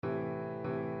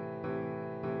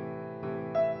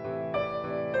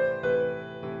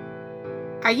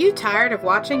Are you tired of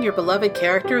watching your beloved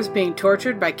characters being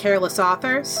tortured by careless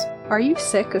authors? Are you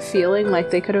sick of feeling like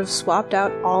they could have swapped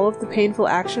out all of the painful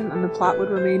action and the plot would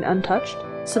remain untouched?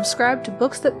 Subscribe to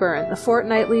Books That Burn, the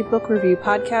fortnightly book review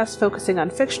podcast focusing on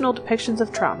fictional depictions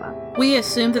of trauma. We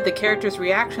assume that the characters'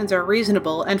 reactions are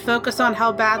reasonable and focus on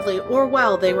how badly or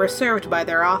well they were served by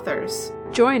their authors.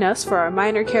 Join us for our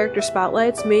minor character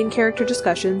spotlights, main character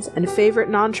discussions, and favorite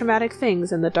non-traumatic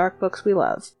things in the dark books we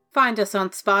love. Find us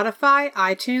on Spotify,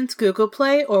 iTunes, Google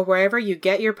Play, or wherever you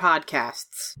get your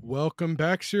podcasts. Welcome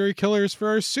back, serial killers, for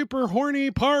our super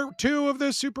horny part 2 of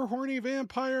the super horny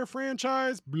vampire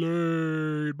franchise,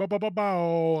 Blade.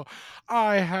 Bow.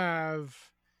 I have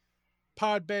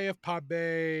Pod Bay of Pod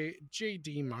Bay,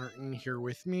 JD Martin here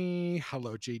with me.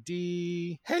 Hello,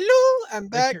 JD. Hello, I'm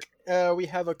back. We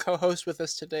have a co-host with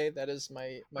us today. That is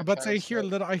my But I hear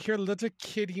little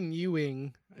kitty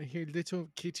mewing. I hear little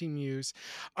kitty mews.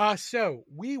 So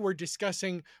we were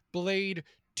discussing Blade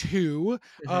 2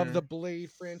 of the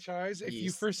Blade franchise. If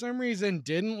you for some reason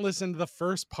didn't listen to the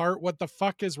first part, what the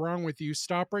fuck is wrong with you?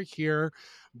 Stop right here.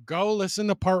 Go listen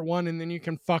to part 1 and then you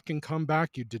can fucking come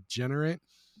back, you degenerate.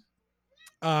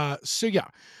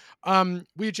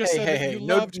 We just said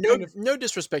no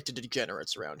disrespect to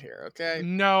degenerates around here, okay?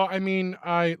 No, I mean,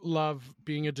 I love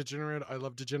being a degenerate. I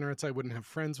love degenerates. I wouldn't have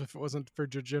friends if it wasn't for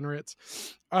degenerates.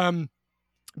 But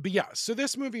yeah, so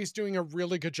this movie is doing a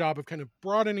really good job of kind of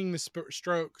broadening the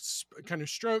strokes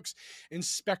and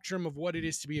spectrum of what it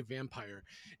is to be a vampire.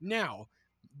 Now,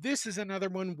 this is another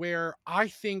one where I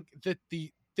think that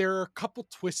there are a couple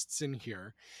twists in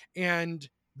here, and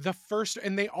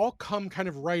they all come kind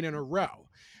of right in a row.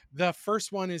 The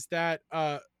first one is that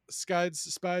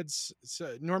Spuds,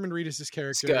 Norman Reedus'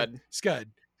 character,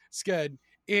 Scud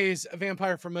is a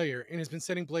vampire familiar and has been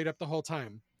setting Blade up the whole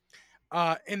time.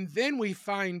 And then we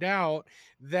find out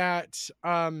that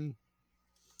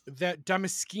that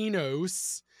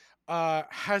Damaskinos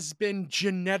has been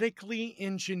genetically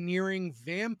engineering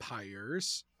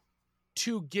vampires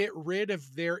to get rid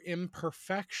of their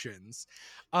imperfections.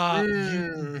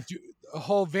 A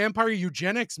whole vampire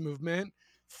eugenics movement,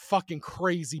 fucking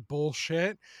crazy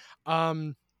bullshit.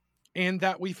 And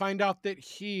that we find out that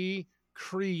he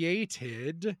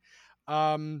created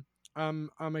I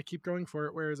keep going for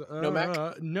it. Where is it?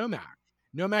 Nomak.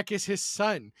 Nomak is his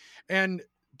son. And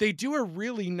they do a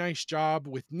really nice job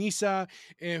with Nisa,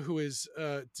 who is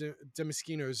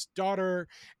Damaskinos' daughter,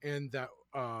 and that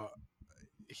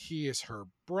he is her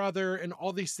brother and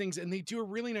all these things. And they do a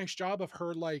really nice job of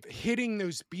her like hitting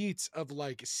those beats of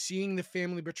like seeing the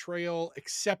family betrayal,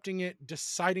 accepting it,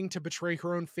 deciding to betray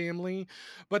her own family,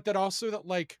 but that also that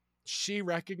like she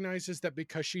recognizes that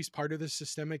because she's part of the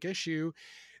systemic issue,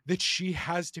 that she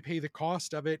has to pay the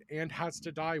cost of it and has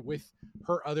to die with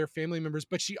her other family members,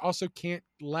 but she also can't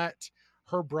let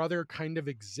her brother kind of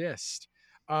exist.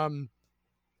 And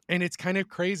it's kind of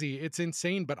crazy. It's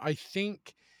insane, but I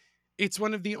think it's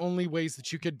one of the only ways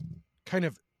that you could kind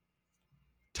of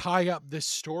tie up this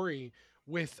story,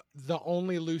 with the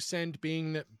only loose end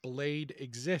being that Blade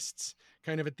exists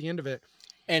kind of at the end of it.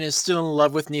 And is still in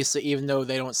love with Nisa, even though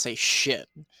they don't say shit.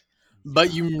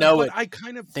 But you know but it. I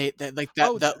kind of... They like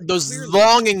that those clearly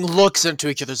longing looks into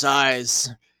each other's eyes.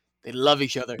 They love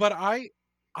each other. But I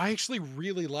actually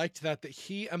really liked that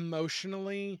he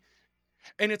emotionally...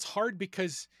 And it's hard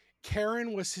because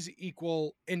Karen was his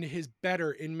equal and his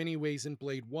better in many ways in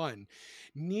Blade 1.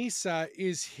 Nisa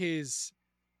is his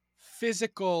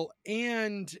physical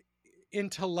and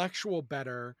intellectual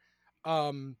better,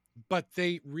 but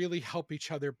they really help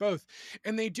each other both.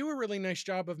 And they do a really nice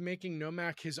job of making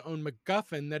Nomak his own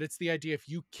MacGuffin, that it's the idea if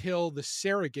you kill the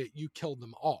surrogate, you kill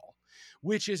them all,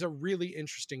 which is a really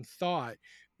interesting thought,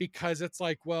 because it's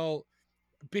like, well,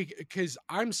 because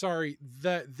I'm sorry,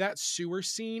 that sewer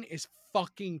scene is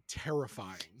fucking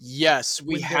terrifying. Yes,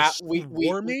 we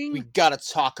gotta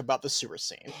talk about the sewer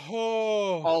scene.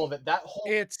 Oh, all of it.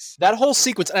 That whole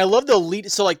sequence, and I love the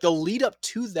lead. So like the lead up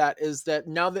to that is that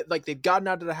now that like they've gotten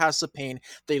out of the House of Pain,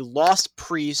 they lost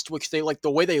Priest, which they like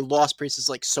the way they lost Priest is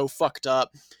like so fucked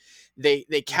up. They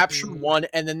capture one,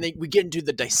 and then we get into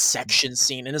the dissection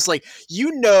scene, and it's like,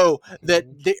 you know, that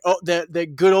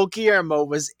that good old Guillermo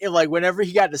was like, whenever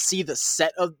he got to see the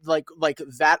set of like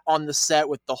that on the set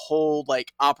with the whole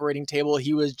like operating table,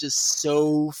 he was just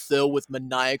so filled with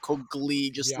maniacal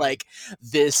glee, just like,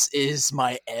 this is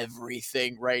my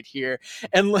everything right here.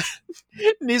 And like,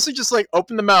 Nisa just like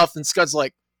opened the mouth, and Scud's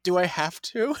like, do I have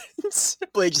to?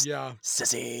 Blade just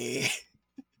sissy.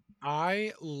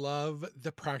 I love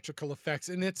the practical effects,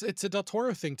 and it's a Del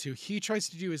Toro thing too. He tries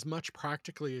to do as much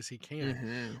practically as he can,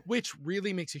 Mm-hmm. which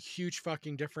really makes a huge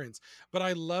fucking difference. But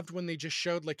I loved when they just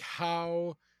showed like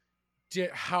how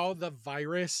the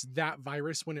virus, that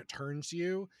virus, when it turns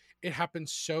you, it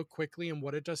happens so quickly, and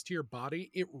what it does to your body,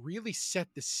 it really set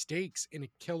the stakes in a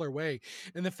killer way.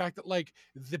 And the fact that like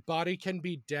the body can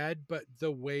be dead, but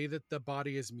the way that the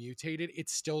body is mutated,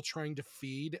 it's still trying to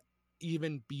feed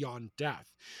even beyond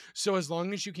death. So as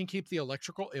long as you can keep the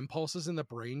electrical impulses in the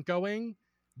brain going,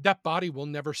 that body will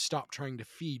never stop trying to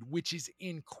feed, which is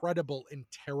incredible and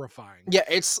terrifying. Yeah,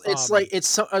 it's like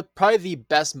it's probably the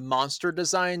best monster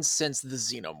design since the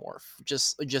Xenomorph.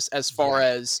 Just as far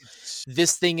as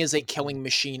this thing is a killing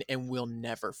machine and will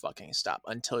never fucking stop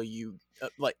until you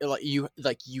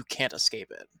you can't escape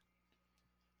it.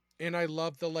 And I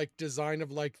love the like design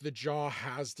of like the jaw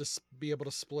has to be able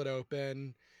to split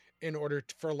open in order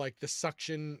for like the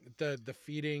suction, the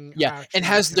feeding. Yeah, and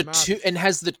has the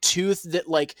tooth that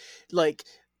like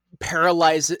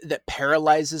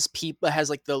paralyzes people. It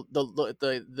has like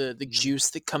the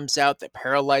juice that comes out that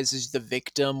paralyzes the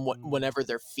victim whenever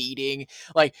they're feeding.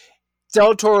 Like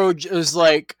Del Toro is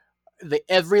like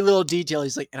every little detail.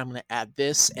 He's like, and I'm gonna add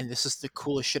this, and this is the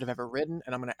coolest shit I've ever written,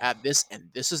 and I'm gonna add this, and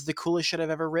this is the coolest shit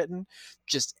I've ever written.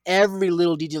 Just every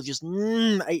little detail. Just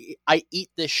I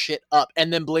eat this shit up.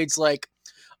 And then Blade's like,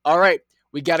 all right,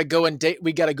 we gotta go in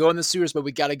the sewers, but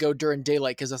we gotta go during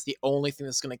daylight because that's the only thing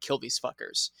that's gonna kill these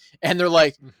fuckers. And they're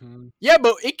like, yeah,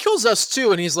 but it kills us too.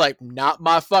 And he's like, not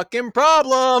my fucking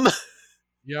problem.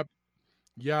 Yep.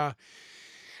 Yeah.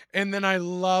 And then I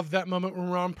love that moment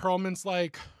when Ron Perlman's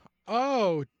like,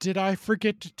 oh, did I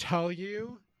forget to tell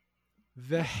you?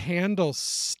 The handle's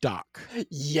stuck.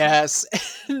 Yes.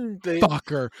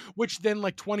 Fucker. Which then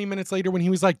like 20 minutes later when he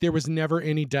was like, there was never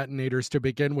any detonators to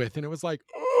begin with. And it was like,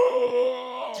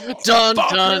 oh, dun, fucker.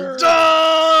 dun,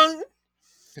 dun.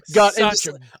 God, such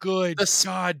a good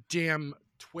goddamn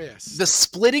twist. The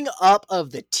splitting up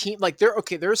of the team, like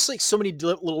there's like so many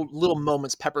little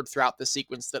moments peppered throughout the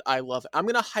sequence that I love. I'm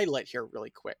gonna highlight here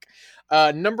really quick.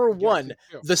 Number one,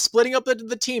 the splitting up of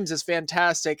the teams is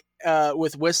fantastic.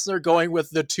 With Whistler going with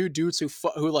the two dudes who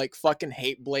like fucking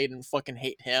hate Blade and fucking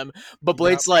hate him, but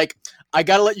Blade's like, I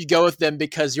gotta let you go with them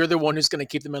because you're the one who's gonna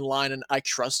keep them in line and I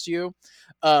trust you.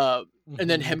 And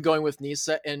then him going with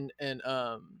Nyssa and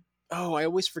oh, I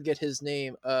always forget his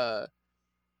name.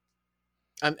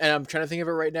 I'm trying to think of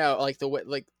it right now. Like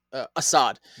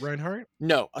Assad. Reinhardt?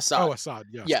 No, Assad. Oh, Assad.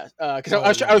 Yes. Yeah.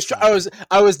 Because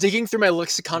I was digging through my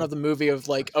lexicon of the movie of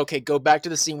like, okay, go back to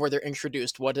the scene where they're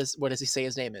introduced. What does he say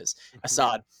his name is?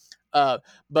 Assad.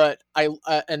 But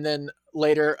and then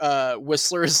later,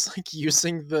 Whistler is like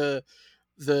using the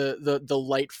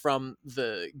light from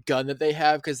the gun that they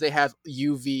have because they have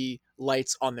UV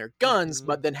lights on their guns,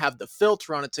 but then have the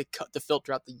filter on it to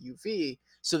filter out the UV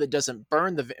so that it doesn't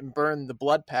burn the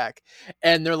blood pack.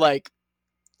 And they're like,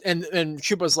 and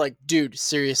Chupa's like, dude,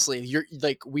 seriously, you're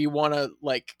like, we want to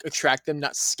like attract them,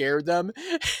 not scare them.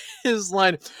 His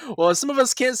line, well, some of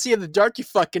us can't see in the dark, you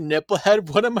fucking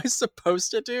nipplehead. What am I supposed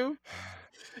to do?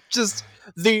 Just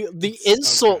the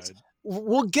insult. So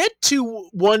we'll get to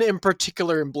one in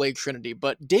particular in Blade Trinity,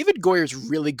 but David Goyer's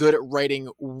really good at writing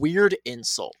weird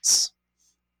insults.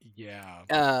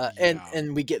 Yeah.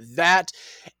 And we get that,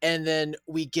 and then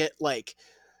we get like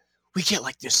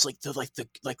this like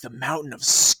the mountain of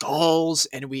skulls,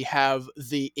 and we have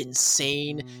the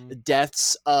insane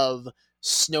deaths of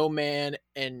Snowman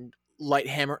and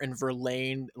Lighthammer and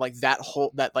Verlaine, like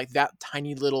that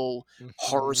tiny little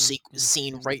horror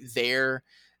scene right there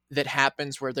that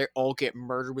happens where they all get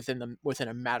murdered within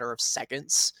a matter of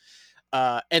seconds.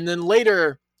 And then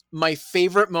later, my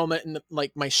favorite moment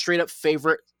my straight up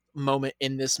favorite moment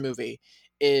in this movie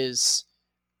is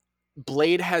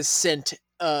Blade has sent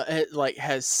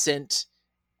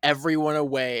everyone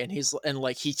away, and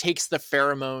he takes the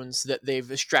pheromones that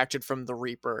they've extracted from the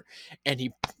Reaper, and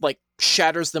he like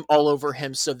shatters them all over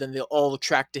him, so then they'll all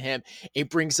attract to him. He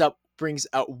brings out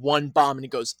one bomb, and he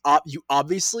goes, you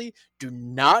obviously do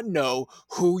not know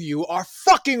who you are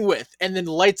fucking with, and then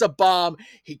lights a bomb.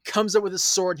 He comes up with his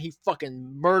sword, and he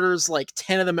fucking murders like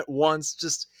 10 of them at once.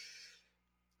 Just,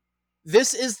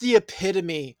 this is the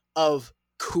epitome of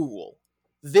cool.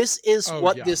 This is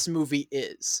this movie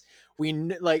is. We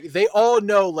like, they all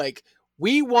know, like,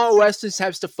 we want Wesley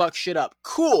Snipes to fuck shit up.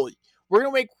 Cool. We're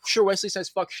gonna make sure Wesley Snipes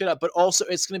fuck shit up, but also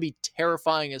it's gonna be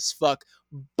terrifying as fuck,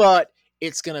 but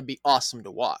it's gonna be awesome to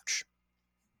watch.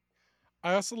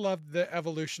 I also love the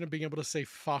evolution of being able to say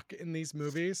fuck in these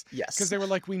movies. Yes. Because they were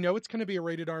like, we know it's going to be a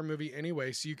rated R movie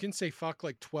anyway, so you can say fuck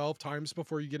like 12 times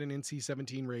before you get an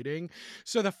NC-17 rating.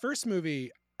 So the first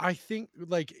movie, I think,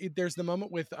 like, there's the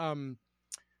moment with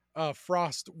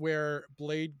Frost where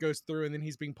Blade goes through and then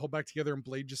he's being pulled back together and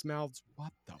Blade just mouths,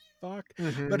 "What the fuck?"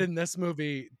 Mhm. But in this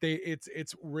movie,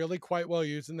 it's really quite well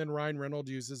used, and then Ryan Reynolds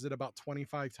uses it about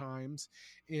 25 times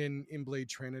in Blade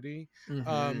Trinity.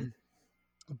 Mhm.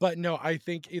 But no, I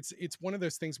think it's one of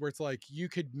those things where it's like you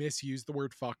could misuse the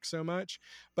word fuck so much,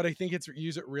 but I think it's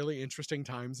used at really interesting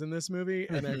times in this movie,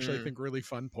 and actually I Mhm. think really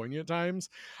fun, poignant times.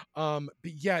 But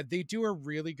yeah, they do a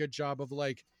really good job of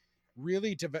like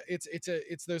really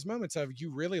it's those moments of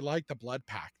you really like the blood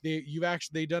pack. They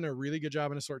done a really good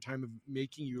job in a short time of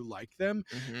making you like them,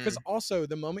 because Mhm. also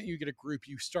the moment you get a group,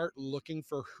 you start looking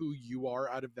for who you are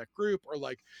out of that group, or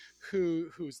like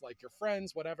who's like your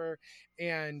friends, whatever.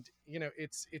 And you know,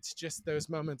 it's just those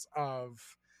moments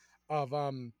of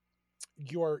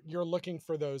you're looking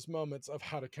for those moments of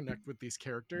how to connect with these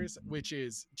characters, which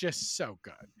is just so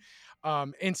good.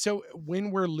 And so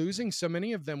when we're losing so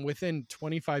many of them within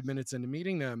 25 minutes into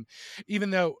meeting them, even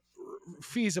though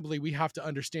feasibly we have to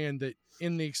understand that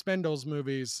in the Expendables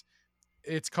movies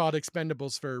it's called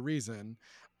Expendables for a reason,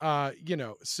 you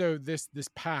know, so this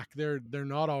pack, they're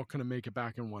not all going to make it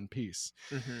back in one piece.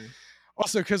 Mhm.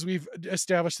 Also, because we've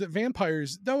established that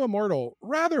vampires, though immortal,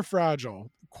 rather fragile,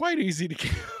 quite easy to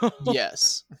kill.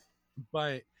 Yes.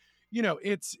 But you know,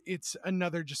 it's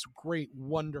another just great,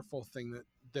 wonderful thing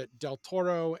that Del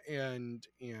Toro and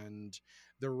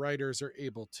the writers are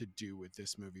able to do with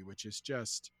this movie, which is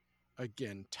just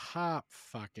again top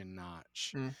fucking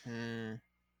notch. Mhm.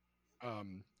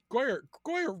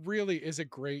 Goyer really is a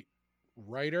great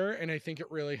writer, and I think it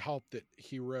really helped that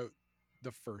he wrote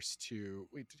the first two.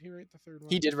 Wait, did he write the third one?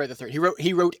 He did write the third.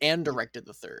 He wrote and directed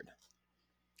the third.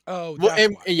 Oh, Well, that's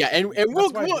and why. yeah, and That's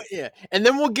why. we'll yeah, and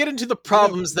then we'll get into the We'll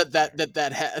problems get there.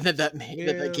 that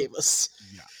We'll, gave us.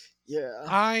 yeah.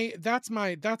 Yeah. That's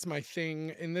my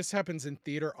thing, and this happens in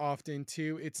theater often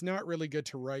too. It's not really good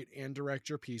to write and direct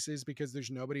your pieces because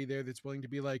there's nobody there that's willing to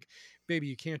be like, baby,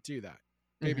 you can't do that.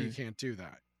 Baby, you Mhm. can't do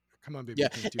that. Come on, baby, Yeah.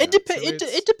 you can't do It that. dep- So it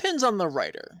it's depends on the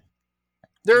writer.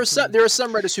 There are mhm.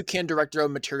 some writers who can direct their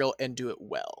own material and do it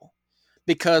well.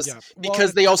 Because Yeah. Well,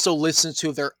 because they also listen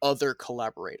to their other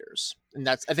collaborators. And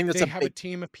I think that's they a have a big.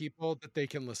 team of people that they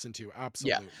can listen to. Yeah.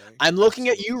 Absolutely. I'm looking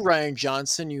at you, Absolutely. Ryan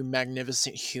Johnson, you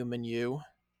magnificent human, you.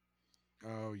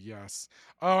 Oh, yes.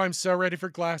 Oh, I'm so ready for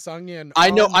Glass Onion.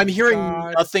 I know Oh I'm my hearing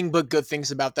God. nothing but good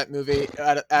things about that movie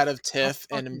out of Of TIFF,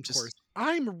 and I'm fucking course. just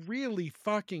I'm really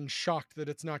fucking shocked that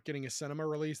it's not getting a cinema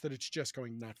release, that it's just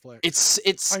going Netflix.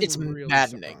 it's I'm really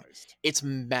maddening. surprised. It's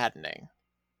maddening.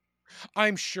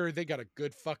 I'm sure they got a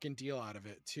good fucking deal out of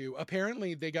it too.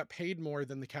 Apparently, they got paid more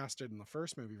than the cast did in the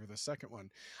first movie for the second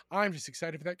one. I'm just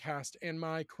excited for that cast and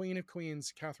my Queen of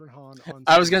Queens, Catherine Hahn, on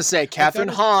I was gonna screen. say Like that Catherine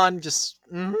is. Hahn just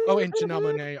Oh, and Janelle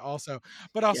Monáe also.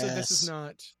 But also, this is yes.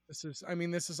 not. This is. I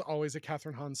mean, this is always a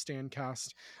Catherine Hahn stan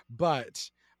cast. But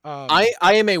I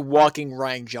am a walking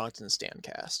Ryan Johnson stan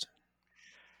cast.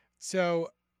 so,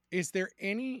 is there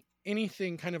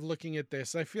anything kind of looking at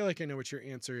this? I feel like I know what your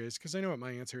answer is because I know what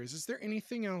my answer is. Is there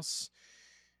anything else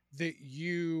that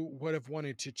you would have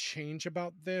wanted to change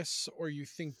about this, or you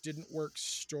think didn't work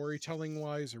storytelling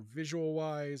wise or visual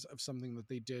wise of something that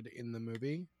they did in the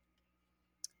movie?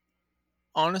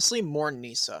 Honestly, more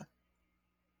Nisa.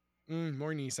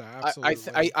 More Nisa, I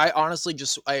absolutely. honestly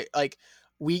just I like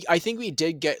I think we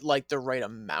did get like the right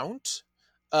amount,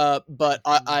 but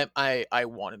Mhm. I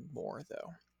wanted more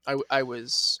though. I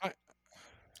was I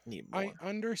need I more.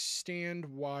 understand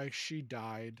why she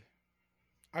died.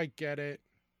 I get it.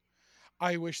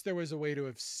 I wish there was a way to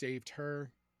have saved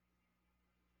her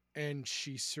and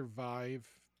she survived,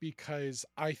 because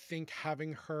I think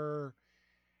having her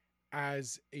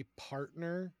as a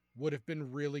partner would have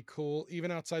been really cool,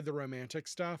 even outside the romantic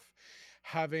stuff.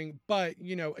 But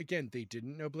you know, again, they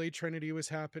didn't know Blade Trinity was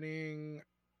happening,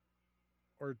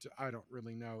 or I don't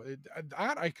really know.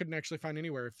 That I couldn't actually find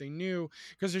anywhere if they knew,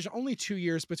 because there's only 2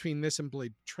 years between this and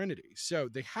Blade Trinity, so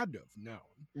they had to have known.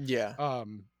 Yeah.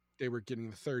 They were getting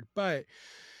the third, but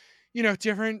you know,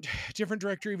 different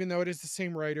director, even though it is the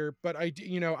same writer. But I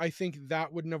think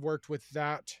that wouldn't have worked with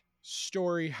that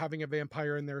story. Having a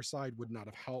vampire in their side would not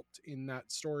have helped in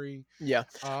that story. Yeah.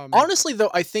 Um, Honestly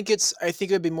though, I think it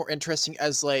would be more interesting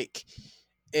as like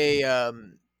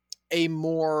a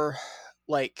more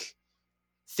like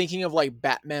thinking of like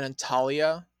Batman and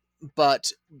Talia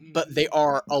but they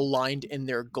are aligned in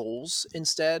their goals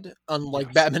instead. Unlike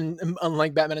Yes.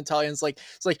 Batman and Talia, it's like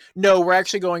no, we're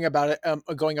actually going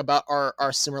about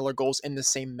our similar goals in the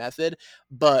same method,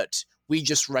 but we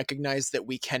just recognize that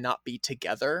we cannot be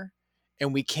together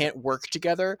and we can't work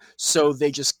together, so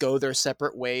they just go their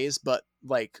separate ways, but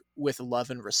like with love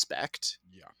and respect.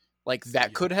 Yeah, like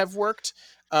that could have worked.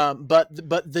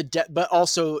 But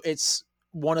also it's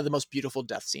one of the most beautiful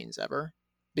death scenes ever,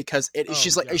 because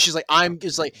she's like I'm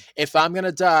just like, if I'm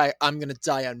gonna die, I'm gonna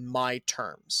die on my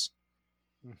terms.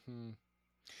 Mm-hmm.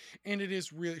 And it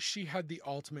is really, she had the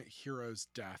ultimate hero's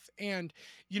death. And,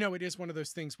 you know, it is one of those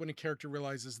things when a character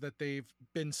realizes that they've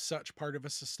been such part of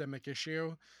a systemic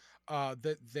issue,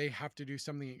 that they have to do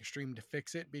something extreme to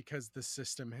fix it because the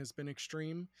system has been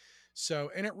extreme.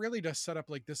 So, and it really does set up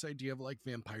like this idea of like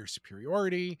vampire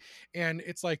superiority. And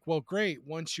it's like, well, great.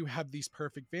 Once you have these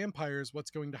perfect vampires,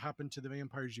 what's going to happen to the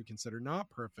vampires you consider not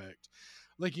perfect?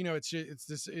 Like, you know,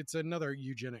 it's another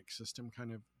eugenic system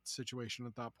kind of situation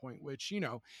at that point, which, you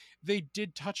know, they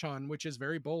did touch on, which is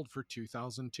very bold for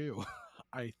 2002,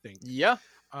 I think. Yeah.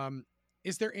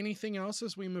 Is there anything else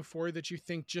as we move forward that you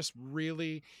think just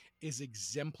really is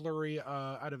exemplary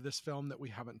out of this film that we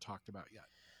haven't talked about yet?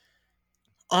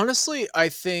 Honestly, I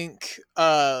think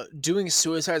doing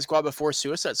Suicide Squad before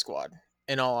Suicide Squad,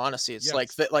 in all honesty, it's like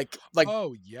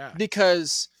oh yeah,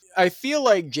 because I feel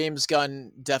like James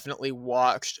Gunn definitely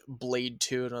watched Blade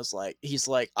 2 and was like, he's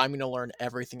like, I'm gonna learn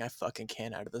everything I fucking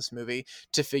can out of this movie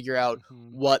to figure out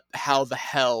how the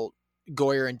hell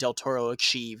Goyer and Del Toro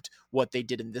achieved what they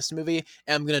did in this movie,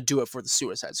 and I'm gonna do it for the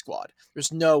Suicide Squad.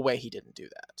 There's no way he didn't do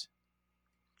that.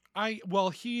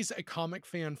 He's a comic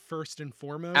fan first and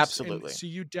foremost. Absolutely. So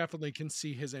you definitely can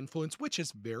see his influence, which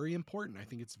is very important. I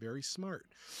think it's very smart.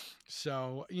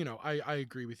 So, you know, I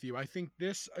agree with you. I think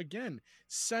this, again,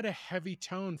 set a heavy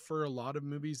tone for a lot of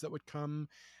movies that would come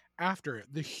after it.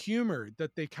 The humor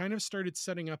that they kind of started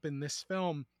setting up in this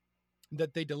film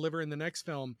that they deliver in the next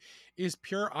film is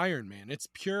pure Iron Man. It's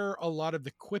pure a lot of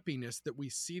the quippiness that we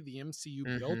see the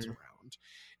MCU built around.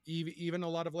 Even a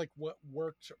lot of like what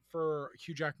worked for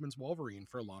Hugh Jackman's Wolverine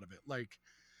for a lot of it. Like,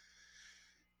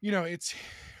 you know, it's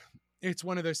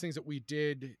one of those things that we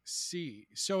did see.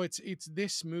 So it's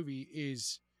this movie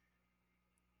is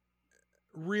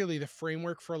really the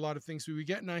framework for a lot of things we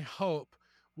get. And I hope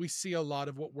we see a lot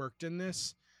of what worked in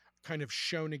this kind of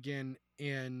shown again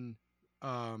in,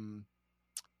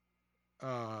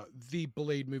 the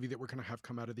Blade movie that we're going to have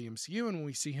come out of the MCU, and when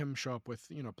we see him show up with,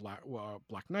 you know, Black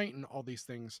Knight and all these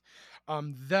things,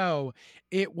 though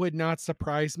it would not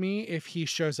surprise me if he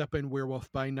shows up in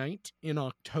Werewolf by Night in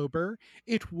October.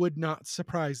 It would not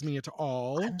surprise me at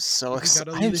all. I'm so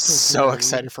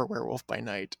excited for Werewolf by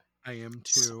Night. I am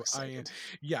too. I am.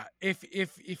 Yeah.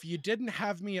 If you didn't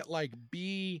have me at like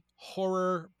B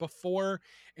horror before,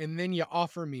 and then you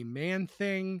offer me Man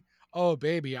Thing, oh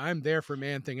baby, I'm there for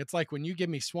Man Thing. It's like when you give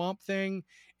me Swamp Thing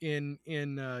in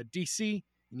DC,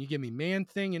 and you give me Man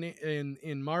Thing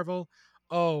in Marvel.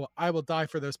 Oh, I will die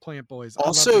for those Plant Boys.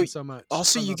 Also, I love them so much.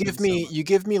 Also, you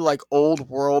give me like old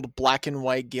world black and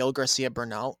white Gail Garcia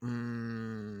Bernal.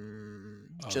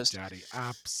 Just daddy,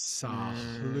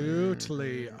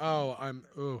 absolutely. Oh,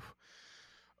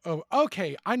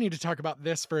 okay. I need to talk about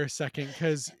this for a second,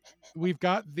 because we've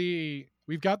got the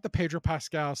Pedro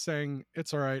Pascal saying,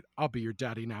 it's all right, I'll be your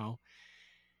daddy now.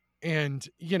 And,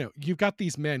 you know, you've got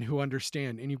these men who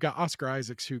understand, and you've got Oscar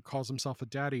Isaacs who calls himself a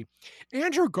daddy.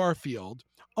 Andrew Garfield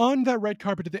on the red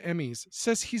carpet of the Emmys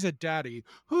says he's a daddy.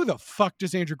 Who the fuck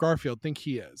does Andrew Garfield think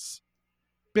he is?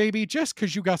 Baby, just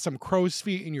because you got some crow's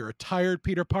feet and you're a tired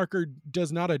Peter Parker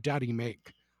does not a daddy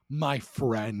make, my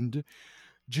friend.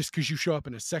 Just because you show up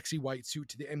in a sexy white suit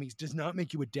to the Emmys does not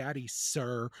make you a daddy,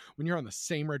 sir. When you're on the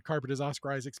same red carpet as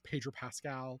Oscar Isaacs, Pedro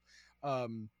Pascal,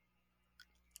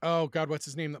 oh God, what's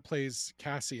his name that plays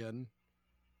Cassian?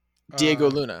 Diego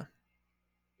Luna.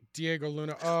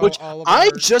 Oh, which I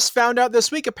just found out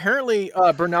this week. Apparently,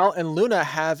 Bernal and Luna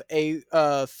have a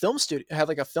film studio, have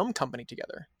like a film company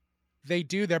together. They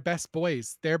do. They're best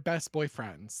boys. They're best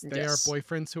boyfriends. They are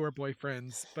boyfriends who are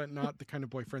boyfriends, but not the kind of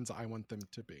boyfriends I want them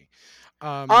to be.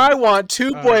 I want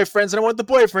two boyfriends, and I want the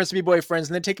boyfriends to be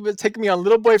boyfriends, and they take me on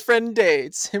little boyfriend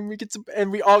dates, and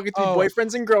we all get to be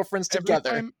boyfriends and girlfriends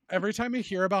together. Every time I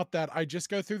hear about that, I just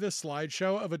go through this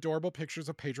slideshow of adorable pictures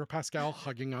of Pedro Pascal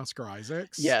hugging Oscar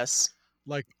Isaacs. Yes.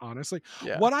 Like, honestly,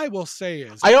 what I will say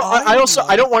is, I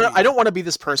don't want to be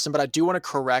this person, but I do want to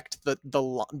correct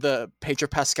the Pedro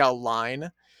Pascal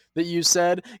line that you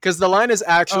said, because the line is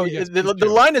actually the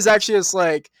line is actually just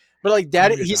like, but like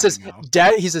daddy, he says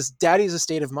daddy is a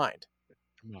state of mind.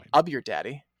 I'll be your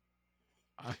daddy.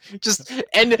 Just,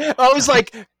 and I was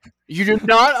like, you do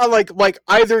not like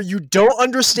either you don't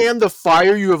understand the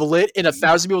fire you have lit in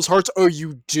 1,000 people's hearts, or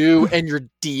you do, and you're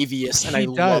devious, and I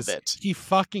love it. He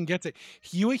fucking gets it.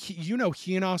 He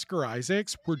and Oscar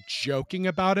Isaacs were joking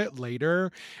about it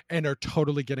later and are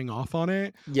totally getting off on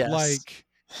it. Yes. Like,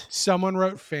 someone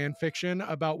wrote fan fiction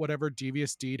about whatever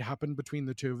devious deed happened between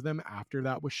the two of them after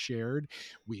that was shared.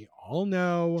 We all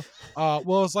know.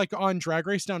 Well, it's like on Drag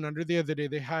Race Down Under the other day,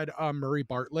 they had Murray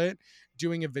Bartlett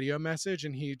doing a video message,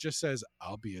 and he just says,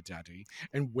 "I'll be a daddy,"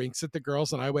 and winks at the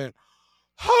girls, and I went,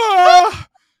 "Ah!"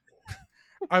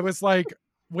 I was like,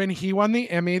 when he won the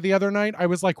Emmy the other night, I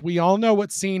was like, we all know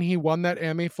what scene he won that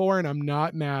Emmy for, and I'm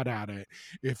not mad at it.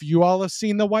 If you all have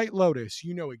seen The White Lotus,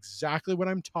 you know exactly what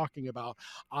I'm talking about.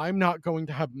 I'm not going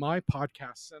to have my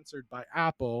podcast censored by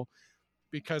Apple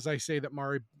because I say that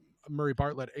Murray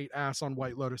Bartlett ate ass on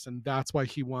White Lotus, and that's why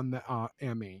he won the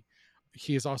Emmy.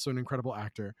 He is also an incredible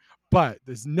actor, but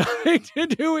there's nothing to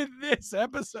do with this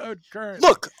episode currently.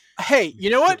 Look, hey, you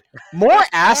know what? More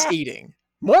ass eating.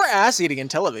 More ass eating in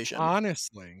television.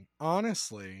 Honestly,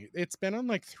 it's been on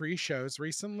like 3 shows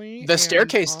recently. The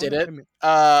Staircase did it.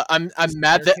 I'm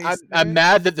mad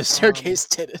that The Staircase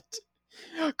did it.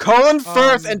 Colin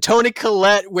Firth and Toni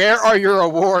Collette, where are your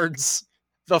awards?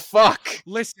 The fuck.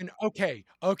 Listen, okay.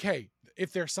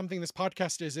 If there's something this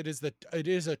podcast is, it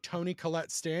is a Toni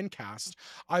Collette stan cast.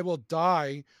 I will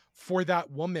die for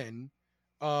that woman.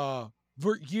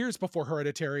 For years before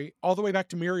Hereditary, all the way back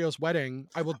to Muriel's Wedding.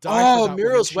 I will die for that.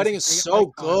 Muriel's Wedding is so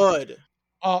good.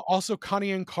 Also,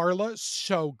 Connie and Carla,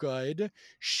 so good.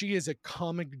 She is a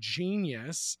comic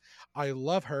genius. I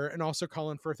love her. And also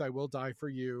Colin Firth, I will die for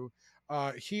you.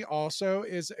 He also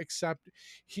is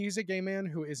he's a gay man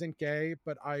who isn't gay,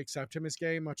 but I accept him as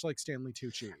gay, much like Stanley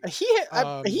Tucci.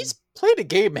 He's played a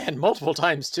gay man multiple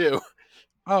times too.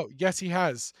 Oh, yes, he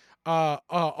has.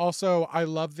 Also, I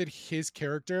love that his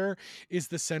character is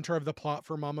the center of the plot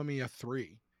for Mamma Mia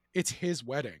 3. It's his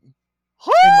wedding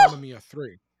in Mamma Mia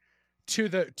 3 to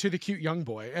the cute young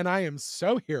boy, and I am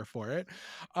so here for it.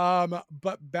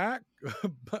 But back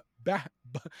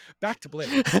to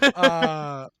Blade.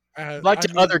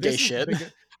 Other gay shit.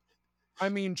 I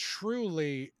mean,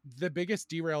 truly, the biggest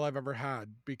derail I've ever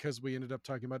had, because we ended up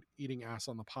talking about eating ass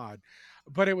on the pod,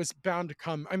 but it was bound to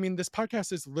come. I mean, this podcast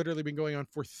has literally been going on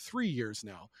for 3 years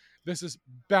now. This is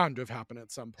bound to have happened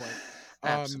at some point.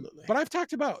 Absolutely. But I've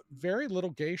talked about very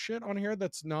little gay shit on here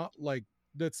that's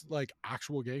like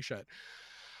actual gay shit.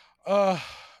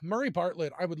 Murray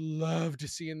Bartlett, I would love to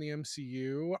see in the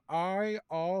MCU. I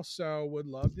also would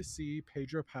love to see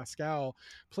Pedro Pascal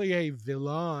play a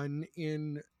villain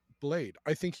in Blade.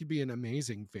 I think he'd be an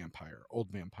amazing old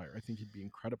vampire. I think he'd be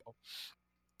incredible.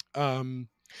 But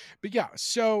yeah,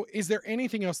 so is there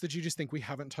anything else that you just think we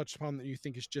haven't touched upon that you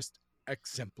think is just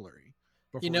exemplary?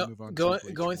 You know, going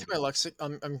through my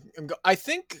lexicon, I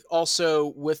think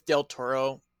also with Del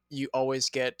Toro, you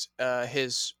always get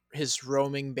his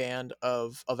roaming band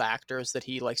of actors that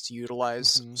he likes to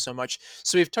utilize so much.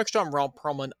 So we've touched on Ron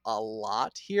Perlman a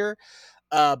lot here.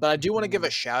 But I do want to give a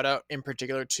shout out in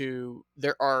particular to,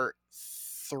 there are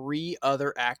 3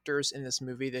 other actors in this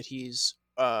movie that he's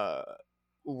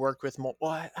worked with. Well,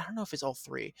 I don't know if it's all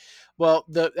 3. Well,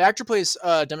 the actor plays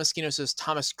Damaskinos is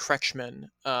Thomas Kretschmann,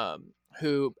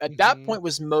 who at that point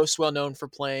was most well known for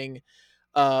playing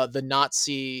the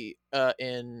Nazi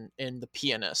in The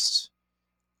Pianist,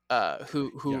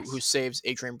 who saves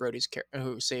Adrian Brody's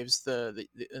who saves the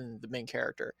main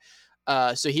character.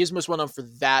 So he is most well known for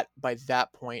that by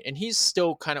that point, and he's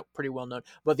still kind of pretty well known.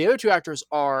 But the other 2 actors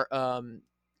are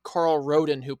Carl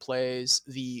Roden, who plays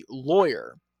the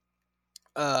lawyer,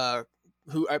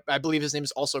 who I believe his name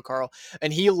is also Carl,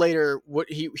 and he later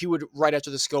he would right after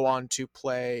this go on to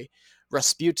play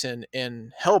Rasputin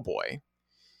in Hellboy.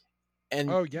 And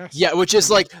which is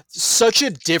like such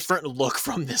a different look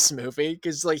from this movie,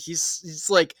 because like he's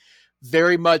like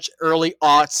very much early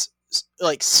aughts,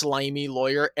 like slimy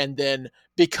lawyer, and then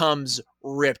becomes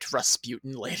ripped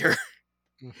Rasputin later.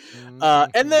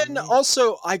 And then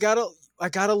also I gotta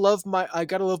love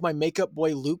my makeup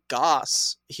boy Luke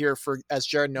Goss here as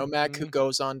Jared Nomak, who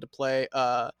goes on to play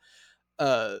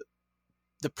the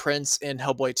prince in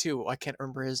Hellboy 2. I can't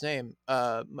remember his name.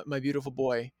 My beautiful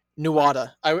boy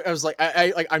Nuada. I was like,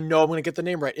 I know I'm gonna get the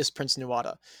name right. It's Prince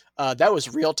Nuada. That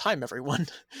was real time, everyone.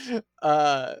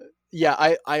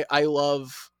 Yeah, I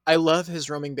love his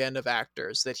roaming band of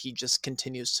actors that he just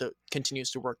continues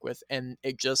to work with, and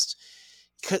it just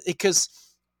because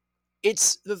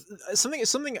it's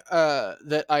something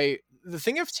that the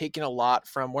thing I've taken a lot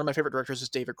from one of my favorite directors is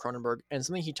David Cronenberg, and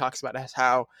something he talks about is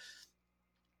how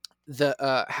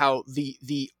how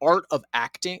the art of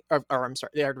acting, or I'm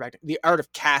sorry, the art of acting, the art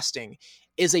of casting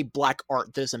is a black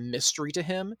art. There's a mystery to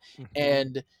him,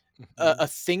 and a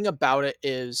thing about it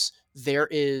is there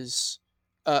is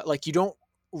like you don't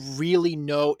really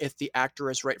know if the actor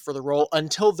is right for the role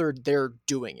until they're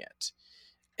doing it.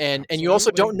 And you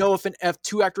also don't know if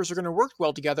two actors are going to work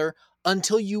well together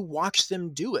until you watch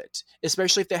them do it,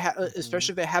 especially if they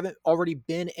especially if they haven't already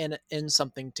been in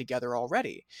something together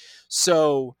already.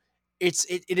 So it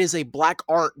is a black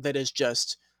art that is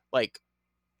just like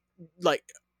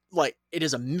it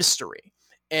is a mystery.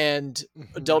 And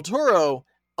Del Toro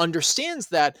understands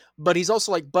that, but he's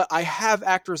also like, but I have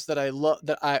actors that I love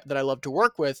that I love to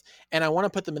work with, and I want to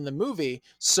put them in the movie,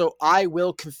 so I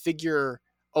will configure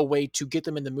a way to get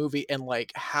them in the movie and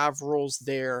like have roles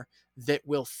there that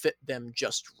will fit them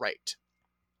just right.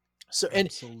 So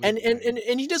and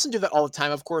he doesn't do that all the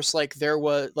time, of course. Like there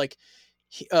was like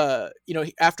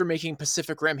after making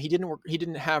Pacific Rim, he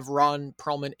didn't have Ron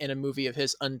Perlman in a movie of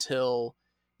his until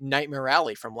Nightmare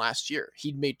Alley from last year.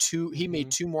 He made two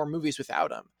more movies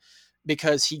without him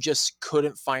because he just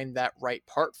couldn't find that right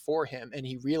part for him, and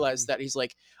he realized that he's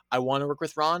like, I want to work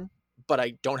with Ron, but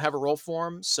I don't have a role for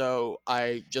him, so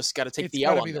I just got to take the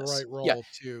L on this. It's got to be the right role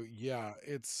too. Yeah,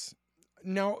 it's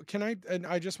now. And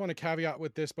I just want to caveat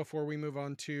with this before we move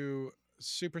on to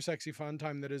super sexy fun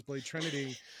time that is Blade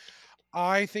Trinity.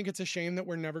 I think it's a shame that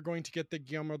we're never going to get the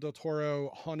Guillermo del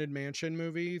Toro Haunted Mansion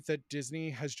movie that Disney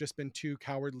has just been too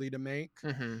cowardly to make,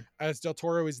 as del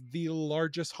Toro is the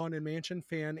largest Haunted Mansion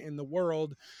fan in the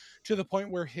world, to the point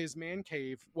where his man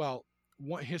cave,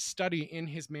 his study in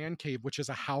his man cave, which is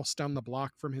a house down the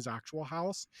block from his actual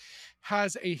house,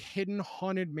 has a hidden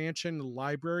Haunted Mansion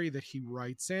library that he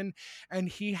writes in, and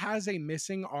he has a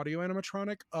missing audio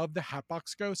animatronic of the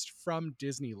Hatbox Ghost from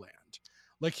Disneyland.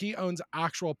 Like, he owns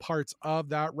actual parts of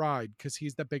that ride because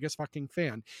he's the biggest fucking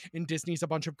fan. And Disney's a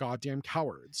bunch of goddamn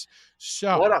cowards.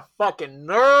 So what a fucking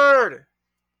nerd!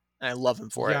 I love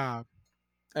him for it. I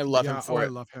love him for it. I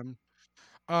love him.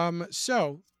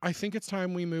 So I think it's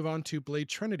time we move on to Blade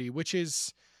Trinity, which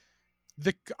is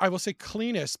I will say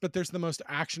cleanest, but there's the most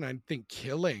action, I think,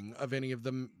 killing of any of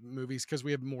the movies because we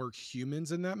have more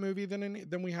humans in that movie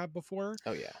than we have before.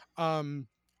 Oh yeah.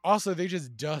 Also, they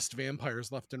just dust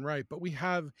vampires left and right, but we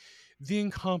have the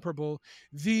incomparable,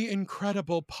 the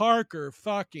incredible Parker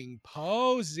fucking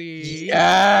Posey.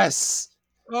 Yes.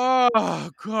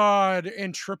 Oh God.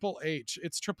 And Triple H.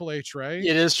 It's Triple H, right?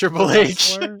 It is Triple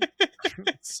H.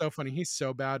 It's so funny. He's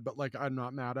so bad, but like, I'm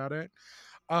not mad at it.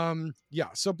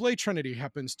 So Blade Trinity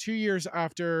happens 2 years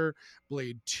after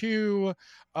Blade 2.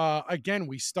 Again,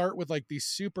 we start with like these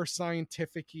super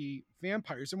scientific-y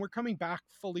vampires, and we're coming back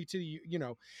fully to the,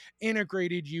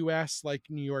 integrated US, like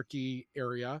New York-y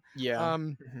area. Yeah.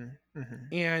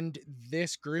 And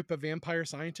this group of vampire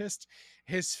scientists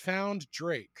has found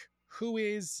Drake, who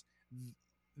is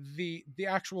the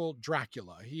actual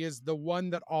Dracula. He is the one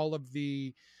that all of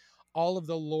the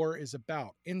lore is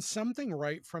about. And something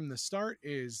right from the start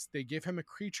is they give him a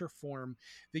creature form,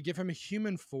 they give him a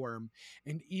human form,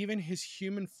 and even his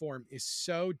human form is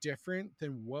so different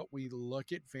than what we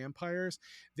look at vampires.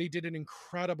 They did an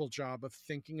incredible job of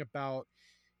thinking about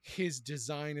his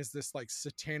design as this like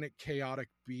satanic, chaotic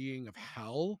being of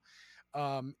hell,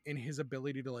 and his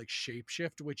ability to like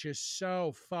shapeshift, which is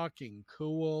so fucking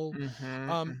cool.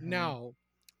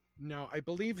 Now, I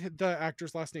believe the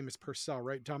actor's last name is Purcell,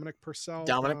 right? Dominic Purcell.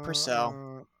 Dominic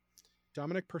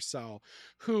Purcell,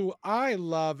 who I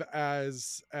love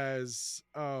as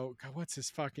oh God, what's his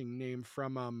fucking name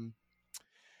from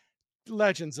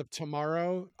Legends of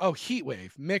Tomorrow? Oh,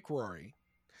 Heatwave, Mick Rory.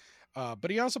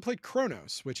 But he also played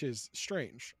Kronos, which is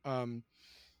strange.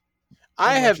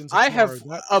 I have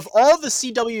of all the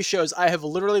CW shows, I have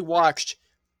literally watched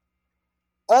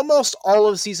almost all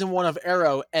of season 1 of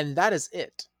Arrow, and that is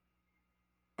it.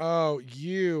 Oh,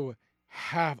 you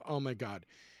have, oh my God.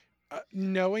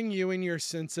 Knowing you and your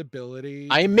sensibility.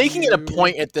 I am making it a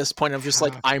point at this point of just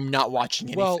like, I'm not watching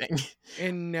anything. Well,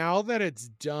 and now that it's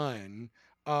done,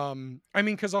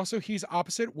 because also he's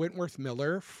opposite Wentworth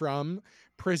Miller from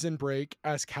Prison Break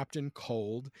as Captain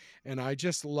Cold. And I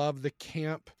just love the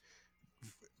camp,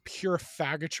 pure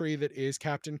faggotry that is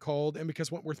Captain Cold. And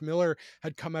because Wentworth Miller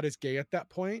had come out as gay at that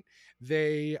point,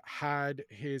 they had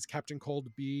his Captain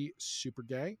Cold be super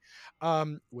gay,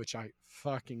 which I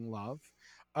fucking love.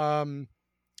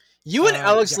 You and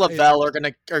Alex Lavelle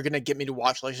are gonna get me to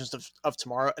watch Legends of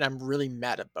Tomorrow, and I'm really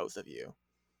mad at both of you.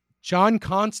 John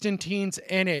Constantine's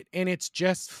in it, and it's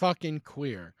just fucking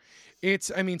queer.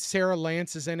 Sarah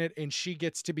Lance is in it, and she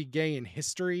gets to be gay in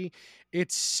history.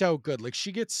 It's so good. Like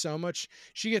she gets so much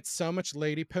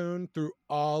lady poon through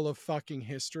all of fucking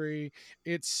history.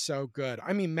 It's so good.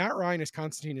 I mean, Matt Ryan as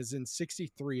Constantine is in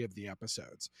 63 of the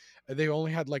episodes. They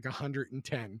only had like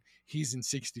 110. He's in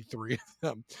 63 of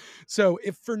them. So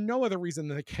if for no other reason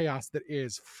than the chaos that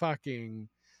is fucking.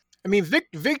 I mean,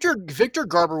 Victor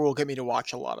Garber will get me to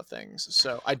watch a lot of things,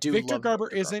 so I do. Victor love Garber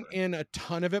Victor isn't Garber. in a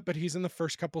ton of it, but he's in the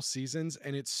first couple seasons,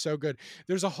 and it's so good.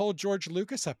 There's a whole George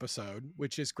Lucas episode,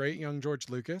 which is great. Young George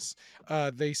Lucas.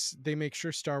 They make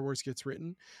sure Star Wars gets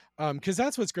written, because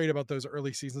that's what's great about those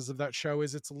early seasons of that show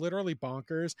is it's literally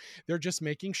bonkers. They're just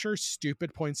making sure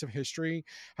stupid points of history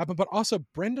happen, but also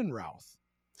Brandon Routh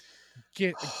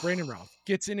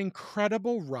gets an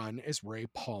incredible run as Ray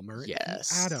Palmer.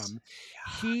 Yes. Adam.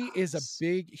 He's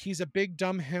a big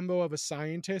dumb himbo of a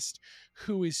scientist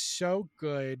who is so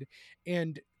good.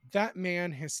 And that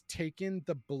man has taken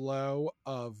the blow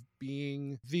of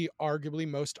being the arguably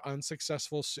most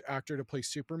unsuccessful actor to play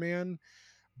Superman,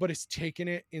 but has taken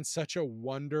it in such a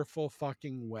wonderful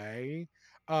fucking way.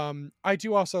 I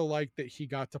do also like that he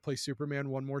got to play Superman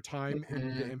one more time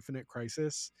in the Infinite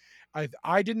Crisis.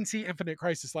 I didn't see Infinite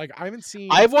Crisis. Like I haven't seen.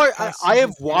 I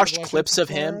have watched clips of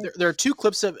him. There are 2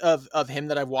 clips of him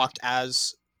that I've watched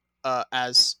as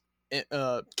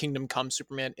Kingdom Come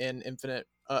Superman in Infinite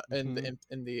in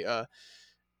the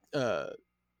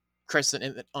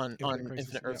Crisis on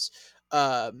Infinite Earths.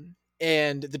 Yeah.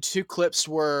 And the 2 clips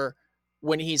were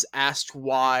when he's asked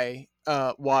why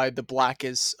the black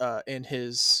is in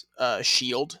his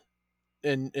shield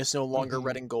and it's no longer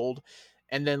red and gold,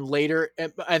 and then later,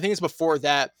 I think it's before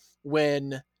that,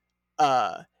 when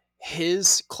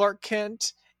his Clark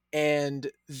Kent and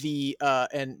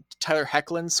and Tyler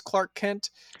Hoechlin's Clark Kent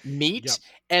meet,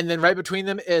 and then right between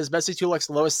them is Bessie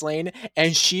Tulloch's Lois Lane,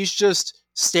 and she's just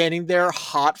standing there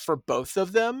hot for both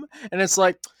of them, and it's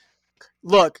like,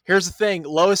 look, here's the thing.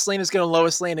 Lois Lane is going to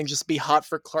Lois Lane and just be hot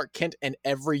for Clark Kent in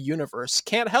every universe.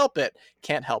 Can't help it.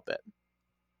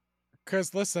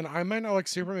 Because listen, I might not like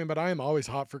Superman, but I am always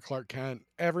hot for Clark Kent.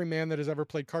 Every man that has ever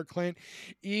played Clark Kent,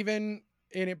 and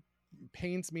it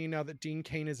pains me now that Dean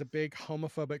Cain is a big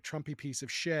homophobic Trumpy piece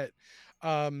of shit.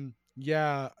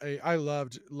 Yeah, I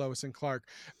loved Lois and Clark.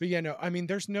 But yeah, no, I mean,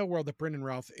 there's no world that Brandon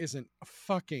Routh isn't a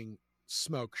fucking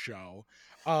smoke show.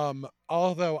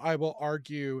 Although I will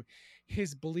argue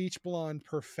his bleach blonde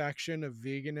perfection of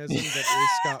veganism that is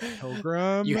Scott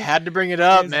Pilgrim. You had to bring it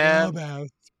up, man.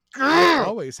 I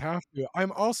always have to.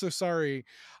 I'm also sorry.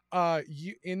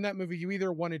 You in that movie, you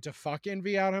either wanted to fuck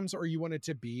Envy Adams or you wanted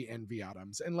to be Envy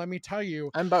Adams. And let me tell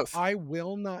you, I'm both. I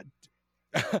will not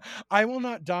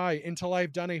die until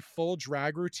I've done a full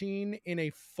drag routine in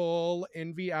a full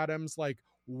Envy Adams like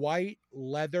white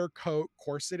leather coat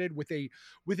corseted with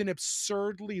an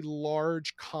absurdly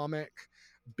large comic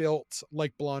built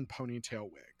like blonde ponytail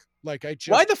wig. Like I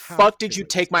just why the fuck did you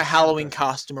take my Halloween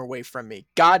costume away from me?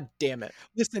 God damn it.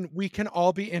 Listen, we can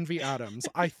all be Envy Adams.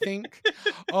 I think,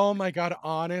 oh my God,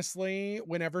 honestly,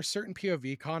 whenever certain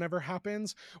POV con ever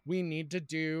happens, we need to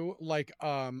do like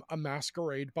a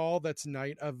masquerade ball that's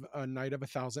night of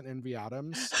 1,000 Envy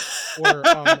Adams. Or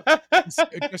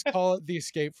just call it the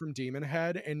Escape from Demon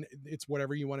Head, and it's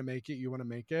whatever you want to make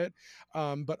it,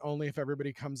 but only if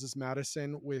everybody comes as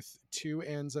Madison with 2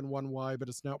 N's and 1 Y, but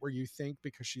it's not where you think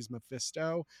because she's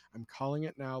Mephisto. I'm calling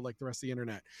it now, like the rest of the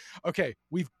internet. Okay,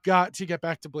 we've got to get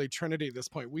back to Blade Trinity at this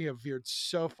point. We have veered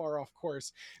so far off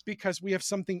course because we have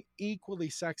something equally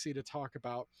sexy to talk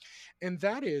about, and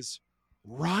that is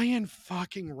Ryan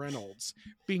fucking Reynolds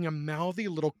being a mouthy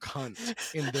little cunt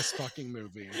in this fucking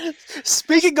movie.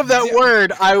 Speaking of that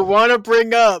word, I want to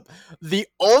bring up the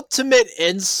ultimate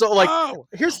insult. Like,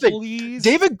 here's the thing.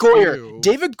 David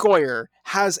Goyer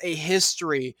has a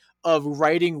history of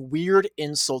writing weird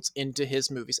insults into his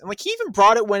movies. And like, he even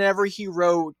brought it whenever he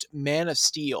wrote Man of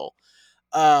Steel.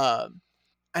 And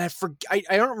I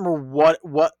don't remember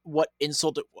what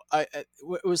insult it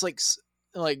was like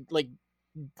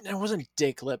it wasn't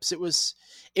dick lips. It was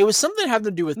something that had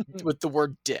to do with the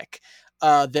word dick.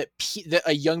 That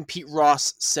a young Pete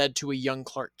Ross said to a young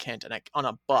Clark Kent on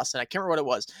a bus, and I can't remember what it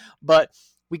was. But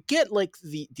we get like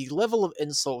the level of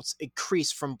insults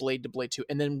increase from Blade to Blade 2,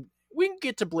 and then we can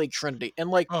get to Blade Trinity, and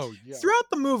like throughout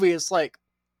the movie, it's like,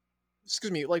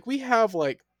 excuse me, like we have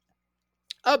like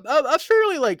a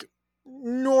fairly like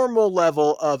normal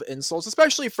level of insults,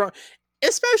 especially from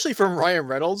Ryan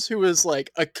Reynolds, who is like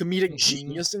a comedic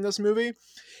genius in this movie.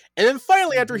 And then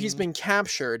finally, after he's been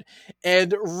captured,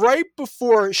 and right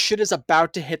before shit is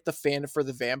about to hit the fan for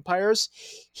the vampires,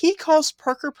 he calls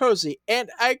Parker Posey, and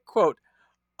I quote,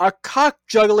 a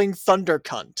cock-juggling thunder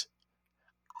cunt.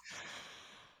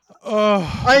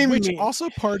 Which also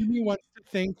part of me wants to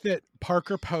think that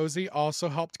Parker Posey also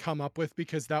helped come up with,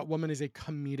 because that woman is a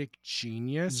comedic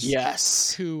genius.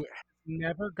 Yes. Who has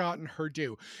never gotten her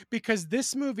due. Because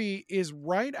this movie is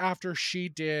right after she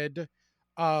did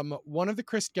one of the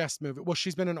Chris Guest movies. Well,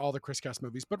 she's been in all the Chris Guest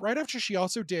movies, but right after she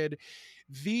also did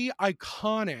the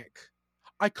iconic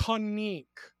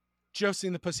Josie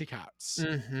and the Pussycats.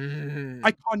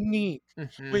 Iconic.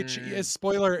 Which is,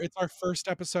 spoiler, it's our first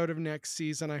episode of next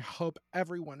season. I hope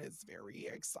everyone is very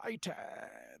excited.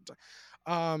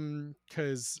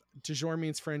 Because du jour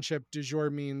means friendship. Du jour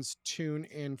means tune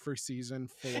in for season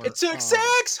 4. It took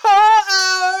 6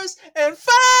 whole hours and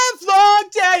 5 long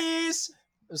days.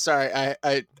 Sorry,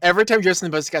 I every time Josie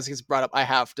and the Pussycats gets brought up, I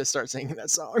have to start singing that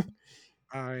song.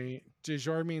 Du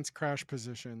jour means crash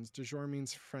positions. Du jour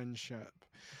means friendship.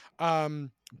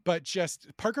 But just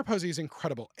Parker Posey is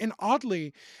incredible, and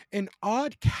oddly, an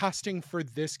odd casting for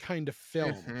this kind of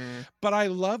film. But I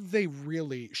love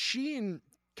she and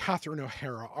Catherine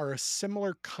O'Hara are a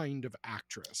similar kind of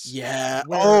actress. Yeah.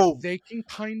 Where they can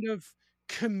kind of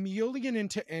chameleon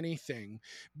into anything,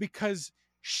 because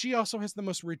she also has the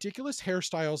most ridiculous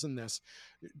hairstyles in this.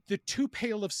 The too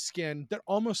pale of skin that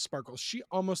almost sparkles. She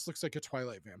almost looks like a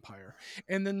Twilight vampire.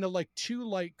 And then the like too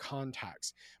light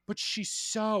contacts. But she's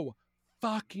so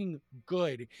fucking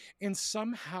good, and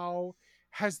somehow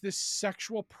has this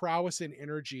sexual prowess and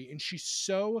energy, and she's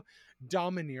so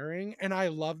domineering. And I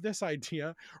love this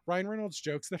idea. Ryan Reynolds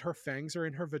jokes that her fangs are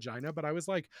in her vagina, but I was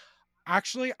like,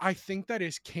 actually, I think that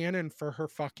is canon for her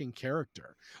fucking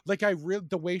character. Like,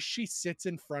 the way she sits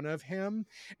in front of him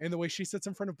and the way she sits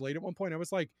in front of Blade at one point, I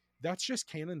was like, that's just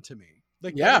canon to me.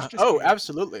 Like, yeah. Canon.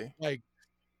 Absolutely. Like,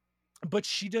 but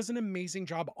she does an amazing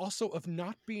job also of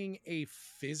not being a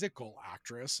physical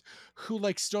actress who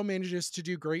like still manages to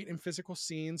do great in physical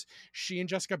scenes. She and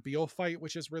Jessica Biel fight,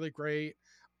 which is really great.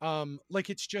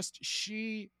 Like, it's just,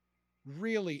 she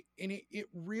really, and it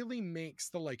really makes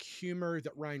the like humor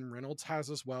that Ryan Reynolds has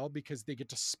as well, because they get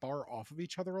to spar off of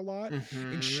each other a lot,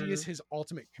 and she is his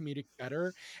ultimate comedic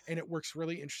better, and it works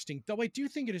really interesting. Though I do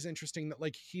think it is interesting that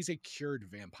like he's a cured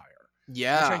vampire.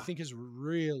 Yeah, which I think is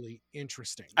really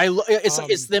interesting.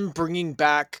 It's them bringing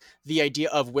back the idea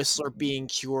of Whistler being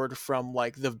cured from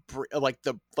the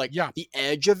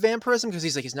edge of vampirism, because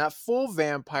he's not full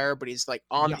vampire, but he's like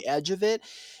on the edge of it,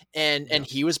 and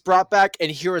he was brought back,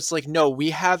 and here it's like, no,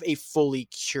 we have a fully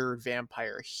cured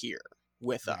vampire here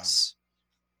with us.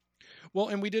 Well,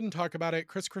 and we didn't talk about it.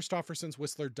 Chris Christopherson's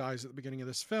Whistler dies at the beginning of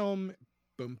this film.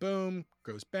 Boom, boom,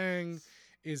 goes bang,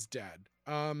 is dead.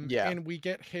 And we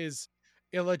get his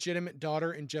illegitimate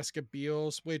daughter in Jessica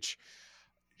Biel's, which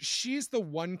she's the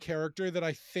one character that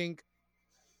I think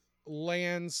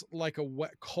lands like a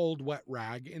cold wet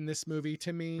rag in this movie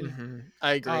to me.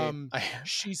 I agree.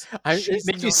 It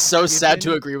makes me so sad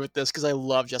to agree with this, because I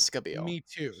love Jessica Biel. Me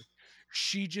too.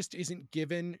 She just isn't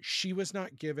given. She was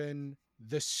not given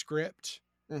the script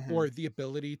or the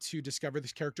ability to discover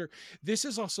this character. This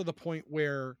is also the point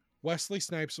where Wesley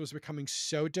Snipes was becoming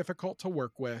so difficult to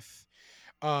work with.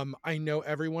 I know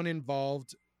everyone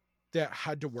involved that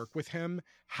had to work with him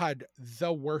had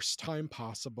the worst time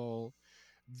possible.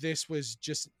 This was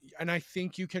just, and I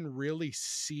think you can really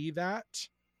see that,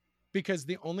 because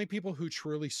the only people who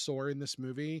truly soar in this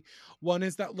movie, one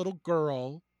is that little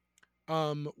girl,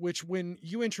 which when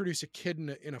you introduce a kid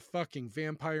in a fucking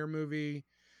vampire movie,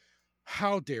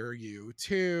 how dare you?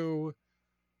 Two,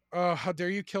 how dare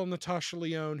you kill Natasha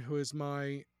Lyonne, who is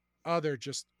my other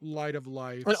just light of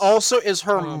life. And also is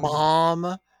her mom.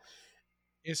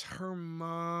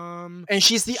 And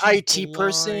she's the IT blind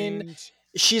person.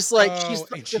 She's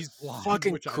the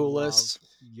fucking coolest.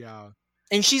 Yeah.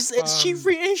 And she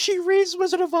reads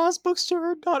Wizard of Oz books to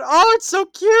her daughter. Oh, it's so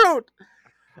cute.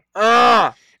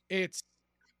 It's,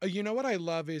 you know what I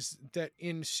love is that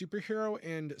in superhero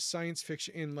and science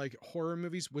fiction, in like horror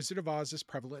movies, Wizard of Oz is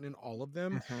prevalent in all of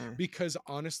them, because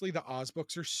honestly, the Oz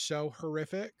books are so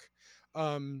horrific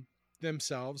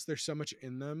themselves. There's so much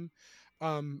in them.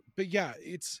 But yeah,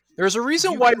 there's a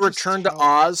reason why Return to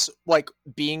Oz, like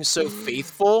being so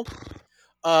faithful,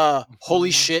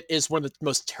 holy shit, is one of the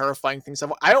most terrifying things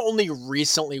I only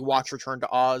recently watched Return to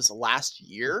Oz last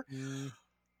year.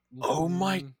 Oh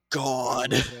my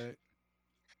god.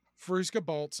 Fruska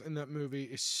Baltz in that movie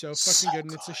is so fucking good,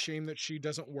 and it's a shame that she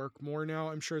doesn't work more now.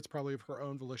 I'm sure it's probably of her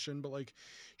own volition, but like,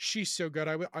 she's so good.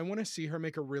 I want to see her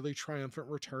make a really triumphant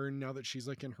return now that she's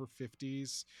like in her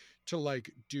 50s to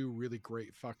like do really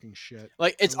great fucking shit.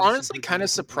 Like, it's honestly kind of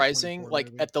surprising, like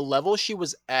at the level she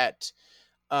was at,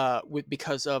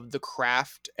 because of The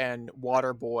Craft and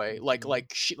Waterboy,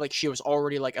 like she was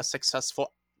already like a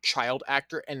successful child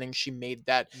actor, and then she made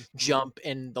that jump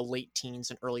in the late teens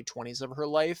and early 20s of her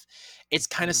life. It's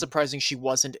kind of surprising she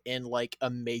wasn't in like a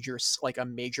major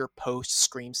post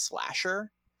Scream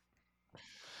slasher.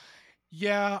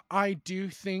 Yeah, I do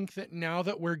think that now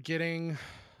that we're getting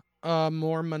a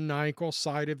more maniacal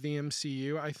side of the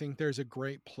MCU, I think there's a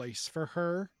great place for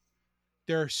her.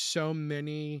 There are so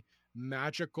many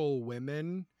magical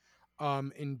women,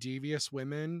 and devious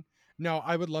women. No,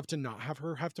 I would love to not have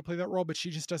her have to play that role, but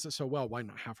she just does it so well. Why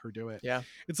not have her do it? Yeah.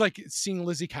 It's like seeing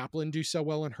Lizzie Kaplan do so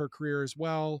well in her career as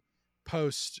well.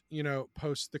 Post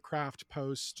The Craft,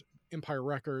 post Empire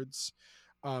Records.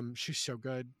 She's so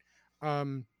good.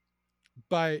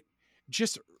 But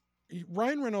just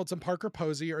Ryan Reynolds and Parker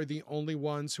Posey are the only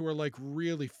ones who are like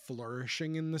really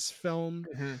flourishing in this film.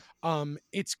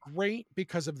 It's great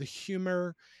because of the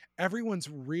humor. Everyone's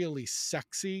really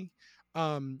sexy.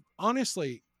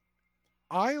 Honestly,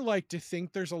 I like to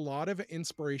think there's a lot of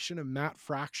inspiration of Matt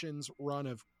Fraction's run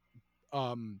of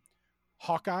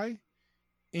Hawkeye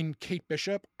in Kate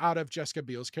Bishop out of Jessica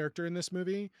Biel's character in this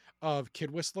movie of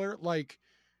Kid Whistler. Like,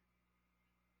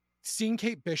 seeing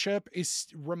Kate Bishop is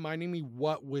reminding me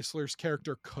what Whistler's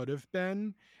character could have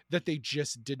been that they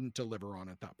just didn't deliver on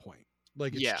at that point.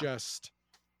 Like, it's just,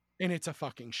 and it's a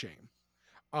fucking shame.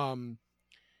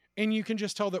 And you can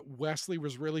just tell that Wesley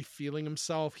was really feeling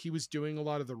himself. He was doing a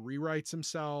lot of the rewrites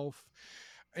himself.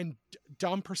 And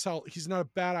Dom Purcell, he's not a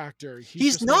bad actor.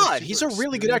 He's not. He's a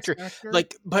really good actor.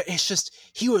 Like, but it's just,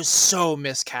 he was so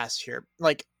miscast here.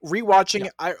 Like, rewatching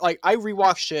it, I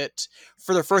rewatched it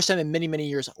for the first time in many, many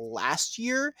years last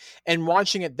year, and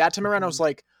watching it that time around, I was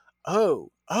like,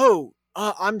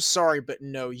 I'm sorry, but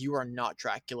no, you are not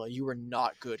Dracula. You are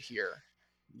not good here.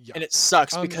 Yeah. And it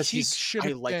sucks because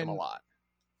I like him a lot.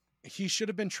 He should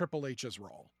have been Triple H's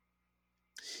role.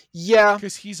 Yeah,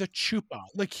 because he's a chupa.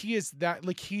 Like, he is that.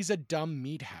 Like, he's a dumb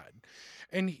meathead,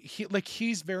 and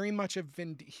he's very much a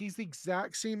he's the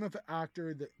exact same of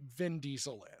actor that Vin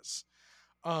Diesel is.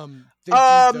 They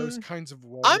do those kinds of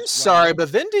roles. I'm sorry, but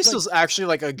Vin Diesel's actually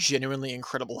like a genuinely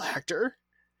incredible actor.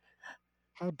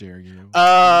 How dare you?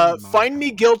 Find Me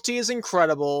Guilty is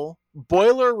incredible.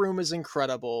 Boiler Room is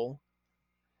incredible.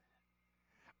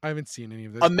 I haven't seen any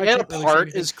of this. A Man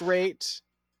Apart is great.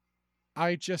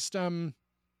 I just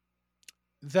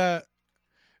the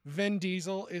Vin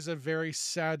Diesel is a very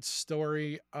sad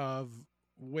story of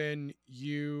when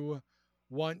you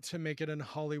want to make it in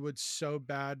Hollywood so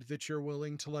bad that you're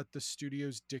willing to let the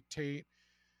studios dictate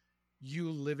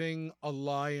you living a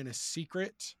lie and a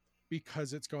secret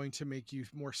because it's going to make you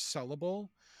more sellable.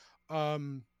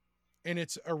 And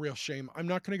it's a real shame. I'm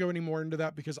not going to go any more into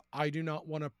that because I do not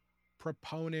want to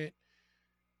proponent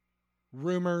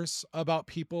rumors about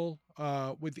people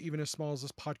with even as small as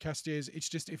this podcast is. It's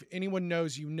just, if anyone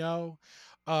knows, you know.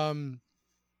 And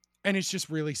it's just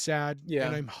really sad. Yeah.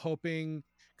 And I'm hoping,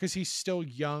 because he's still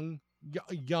young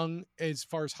as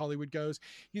far as Hollywood goes,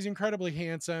 he's incredibly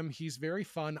handsome, he's very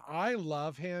fun. I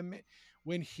love him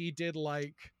when he did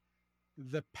like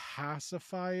The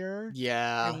Pacifier,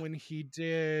 and when he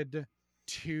did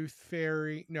Tooth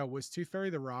Fairy. No, was Tooth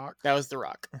Fairy The Rock? That was The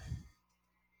Rock.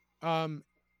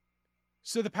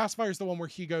 So The Pacifier is the one where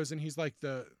he goes and he's like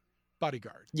the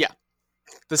bodyguard. Yeah,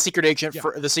 the secret agent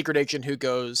for the secret agent who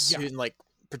goes who like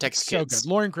protects kids. So good.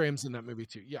 Lauren Graham's in that movie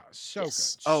too. Yeah, so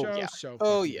good.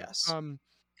 Oh yes.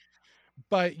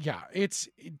 But yeah,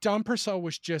 Dom Purcell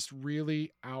was just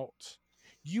really out.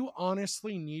 You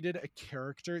honestly needed a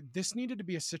character. This needed to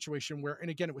be a situation where,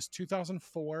 and again, it was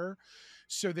 2004.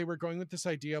 So they were going with this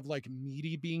idea of like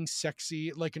Meaty being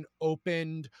sexy, like an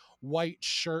opened white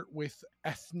shirt with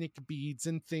ethnic beads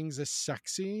and things is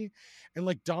sexy. And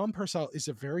like Dom Purcell is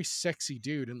a very sexy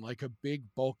dude in like a big,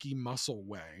 bulky muscle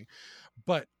way.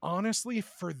 But honestly,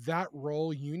 for that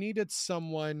role, you needed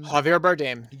someone. Javier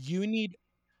Bardem.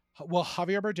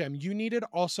 Javier Bardem. You needed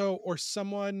also, or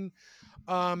someone,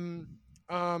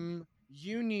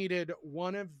 you needed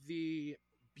one of the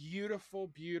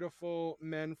beautiful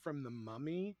men from The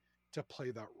Mummy to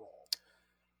play that role.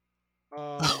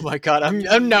 Oh my god,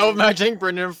 I'm now imagining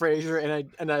Brendan Fraser,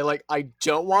 and I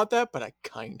don't want that, but I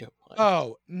kind of want.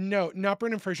 Oh no, not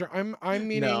Brendan Fraser. I'm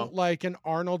meaning like an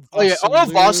Arnold Vosloo. Oh yeah,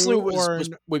 Arnold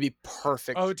Vosloo would be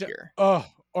perfect here.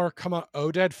 Or come on,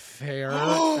 Oded Fair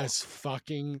as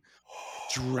fucking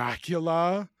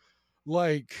Dracula.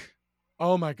 Like,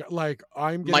 oh my god, like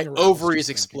I'm My getting ovaries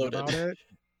just thinking exploded. about it.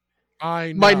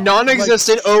 I know. My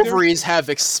non-existent like, ovaries have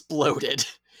exploded.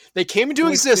 They came into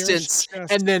like, existence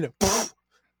and then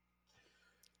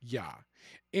yeah.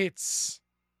 It's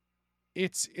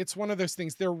one of those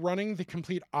things. They're running the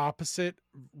complete opposite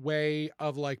way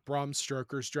of like Bram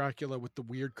Stoker's Dracula with the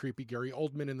weird, creepy Gary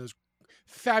Oldman in those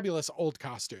fabulous old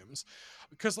costumes.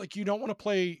 Because like you don't want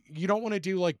to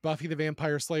do like Buffy the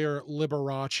Vampire Slayer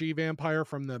Liberace vampire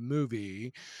from the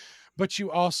movie, but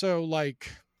you also like,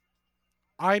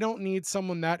 I don't need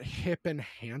someone that hip and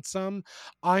handsome.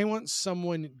 I want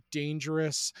someone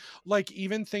dangerous. Like,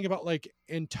 even think about like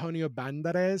Antonio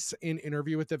Banderas in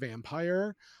Interview with the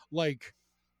Vampire. Like,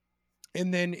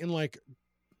 and then in like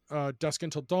Dusk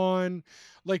Until Dawn.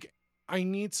 Like, I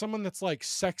need someone that's like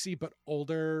sexy but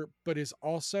older, but is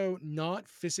also not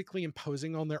physically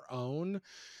imposing on their own,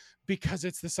 because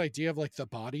it's this idea of like the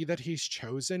body that he's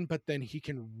chosen, but then he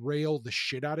can rail the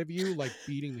shit out of you, like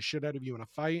beating the shit out of you in a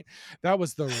fight. That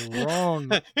was the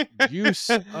wrong use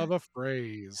of a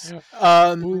phrase.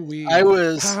 I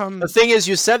was the thing is,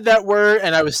 you said that word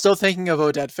and I was still thinking of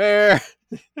Oded Fair.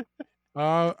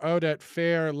 Oded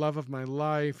Fair, love of my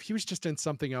life. He was just in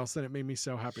something else and it made me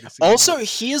so happy to see Also, him.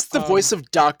 he is the voice of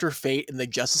Dr. Fate in the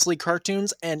Justice League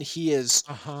cartoons, and he is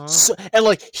and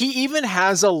like he even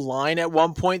has a line at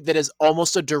one point that is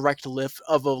almost a direct lift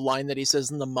of a line that he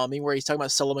says in The Mummy, where he's talking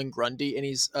about Solomon Grundy, and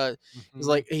he's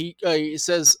like he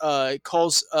says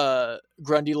calls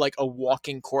Grundy like a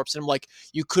walking corpse, and I'm like,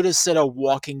 you could have said a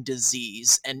walking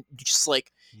disease, and just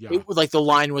like like the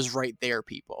line was right there,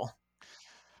 people.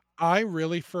 I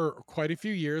really, for quite a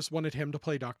few years, wanted him to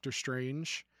play Doctor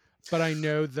Strange, but I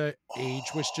know the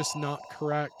age was just not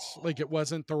correct. Like, it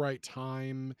wasn't the right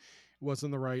time. It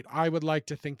wasn't the right. I would like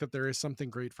to think that there is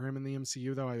something great for him in the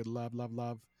MCU, though. I would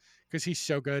love, because he's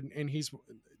so good and he's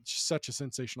such a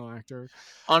sensational actor.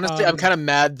 Honestly, I'm kind of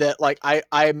mad that like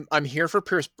I'm here for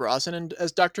Pierce Brosnan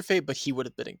as Dr. Fate, but he would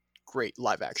have been a great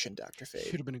live action Dr. Fate.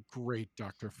 He would have been a great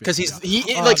Dr. Fate because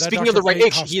he like speaking of the right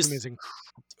age, he's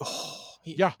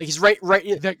he's right right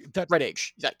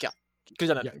age. Yeah, could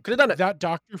have done it. That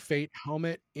Dr. Fate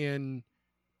helmet in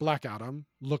Black Adam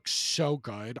looks so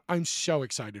good. I'm so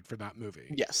excited for that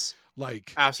movie. Yes,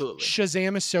 like absolutely.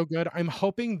 Shazam is so good. I'm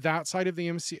hoping that side of the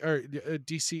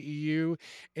DCEU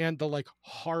and the like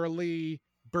Harley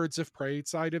Birds of Prey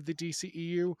side of the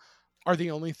DCEU are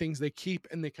the only things they keep,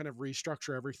 and they kind of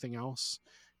restructure everything else,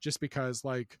 just because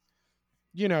like,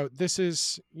 you know, this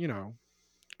is, you know,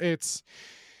 it's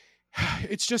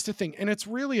just a thing. And it's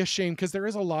really a shame because there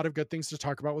is a lot of good things to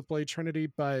talk about with Blade Trinity,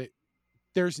 but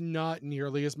there's not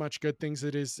nearly as much good things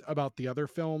it is about the other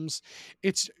films.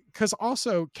 It's because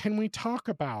also, can we talk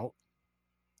about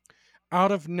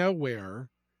Out of Nowhere?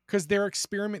 Because they're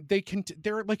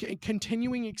like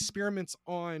continuing experiments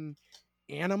on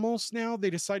animals now. They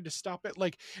decide to stop it.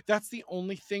 Like, that's the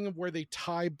only thing of where they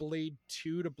tie Blade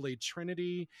 2 to Blade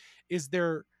Trinity, is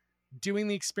they're doing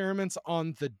the experiments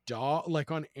on the dog,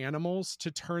 like on animals, to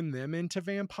turn them into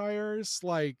vampires.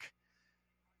 Like,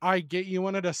 I get you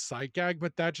wanted a sight gag,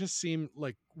 but that just seemed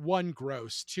like, one,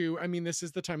 gross. Two, I mean, this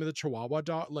is the time of the Chihuahua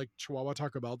dog, like Chihuahua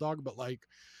Taco Bell dog, but like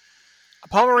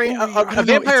a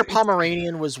vampire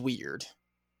Pomeranian was weird.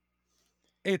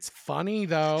 It's funny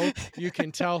though. You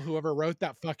can tell whoever wrote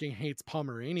that fucking hates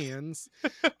Pomeranians.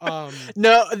 I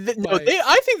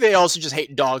think they also just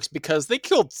hate dogs because they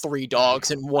killed 3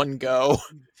 dogs in one go.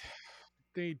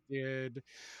 They did.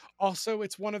 Also,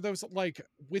 it's one of those, like,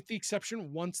 with the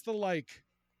exception, once the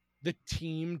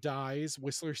team dies,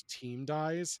 Whistler's team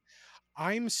dies,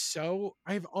 I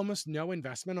have almost no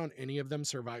investment on any of them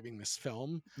surviving this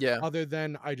film. Yeah. Other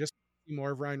than I just see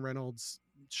more of Ryan Reynolds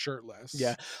shirtless.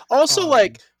 Yeah. Also,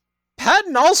 like,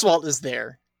 Patton Oswalt is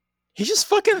there. He's just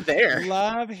fucking there.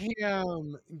 Love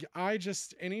him. I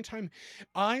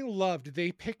loved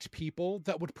they picked people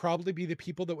that would probably be the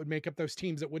people that would make up those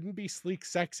teams. It wouldn't be sleek,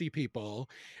 sexy people.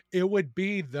 It would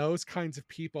be those kinds of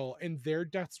people. And their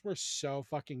deaths were so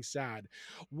fucking sad.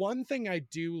 One thing I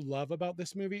do love about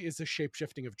this movie is the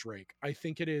shapeshifting of Drake. I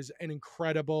think it is an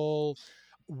incredible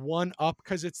one up,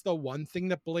 because it's the one thing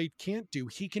that Blade can't do.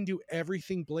 He can do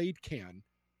everything Blade can,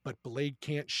 but Blade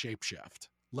can't shapeshift.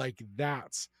 Like,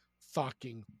 that's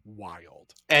fucking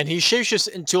wild. And he shapeshifts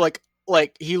into like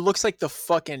he looks like the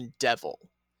fucking devil.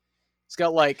 He's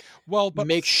got like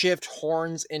makeshift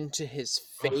horns into his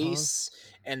face,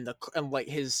 and like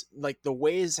his, like, the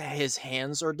ways his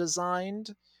hands are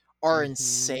designed are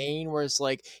insane. Whereas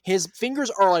like his fingers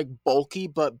are like bulky,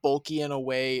 but bulky in a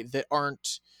way that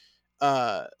aren't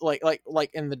like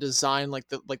in the design, like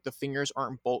the fingers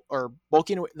aren't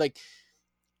bulking away, like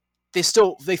they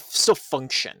still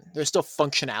function. There's still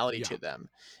functionality to them.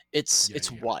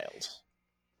 It's wild.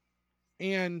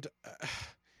 And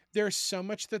there's so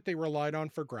much that they relied on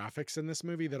for graphics in this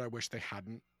movie that I wish they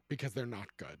hadn't, because they're not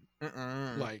good.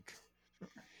 Like,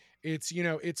 it's, you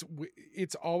know,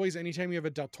 it's always, anytime you have a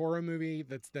Del Toro movie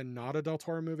that's then not a Del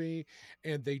Toro movie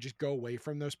and they just go away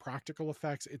from those practical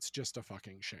effects, it's just a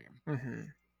fucking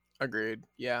shame. Agreed.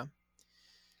 Yeah.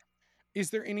 Is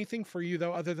there anything for you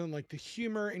though, other than like the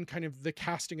humor and kind of the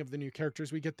casting of the new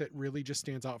characters we get, that really just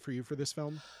stands out for you for this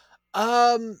film?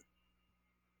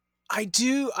 I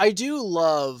do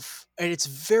love, and it's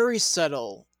very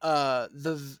subtle,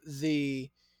 the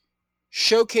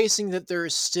showcasing that there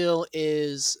still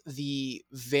is the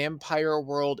vampire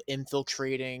world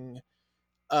infiltrating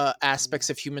aspects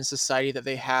of human society that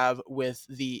they have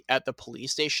at the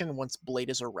police station once Blade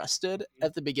is arrested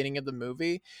at the beginning of the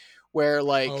movie, where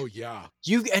like, oh yeah,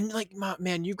 you've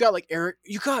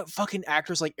got fucking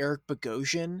actors like Eric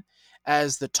Bogosian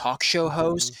as the talk show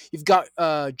host. You've got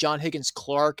John Higgins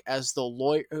Clark as the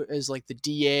lawyer, as like the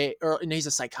DA, and he's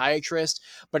a psychiatrist,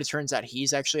 but it turns out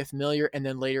he's actually a familiar. And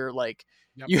then later, like,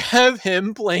 you have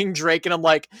him playing Drake, and I'm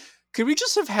like, could we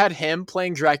just have had him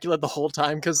playing Dracula the whole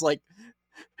time? Because like,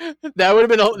 that would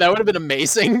have been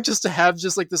amazing, just to have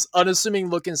just like this unassuming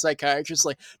looking psychiatrist.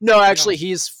 Like, no, actually,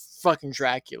 he's fucking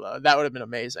Dracula. That would have been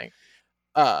amazing.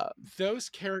 Those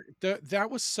characters,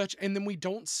 that was such, and then we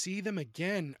don't see them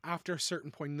again after a certain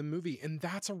point in the movie, and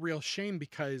that's a real shame,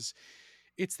 because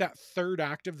it's that third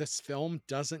act of this film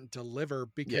doesn't deliver,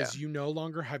 because you no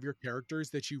longer have your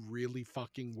characters that you really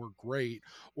fucking were great,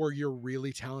 or your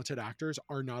really talented actors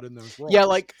are not in those roles. Yeah,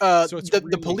 like so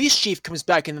the police chief comes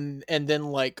back, and then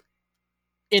like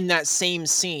in that same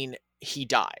scene he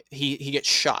died. He gets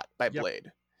shot by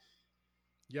Blade.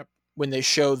 Yep. When they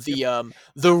show the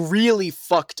really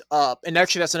fucked up, and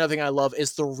actually that's another thing I love,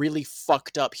 is the really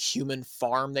fucked up human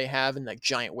farm they have in that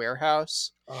giant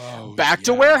warehouse. Back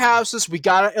to warehouses. We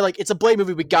gotta, like, it's a Blade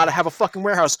movie. We gotta have a fucking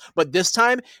warehouse. But this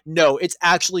time, no, it's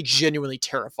actually genuinely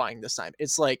terrifying this time.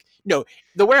 It's like, no,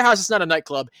 the warehouse is not a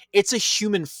nightclub. It's a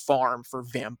human farm for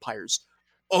vampires.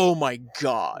 Oh my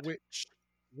God.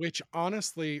 Which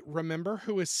honestly, remember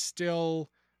who is still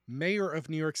mayor of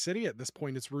New York City at this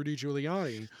point? It's Rudy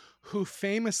Giuliani, who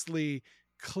famously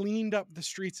cleaned up the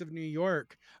streets of New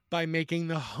York by making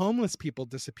the homeless people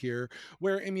disappear,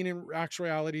 where, I mean, in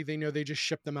actuality, they know they just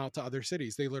shipped them out to other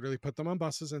cities. They literally put them on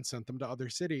buses and sent them to other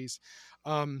cities.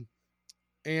 And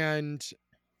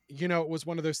you know, it was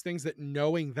one of those things that,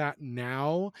 knowing that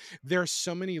now, there's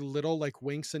so many little like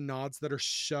winks and nods that are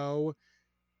so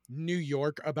New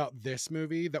York about this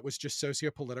movie that was just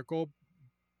socio-political,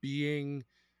 being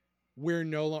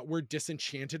we're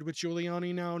disenchanted with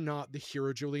Giuliani now, not the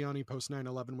hero Giuliani post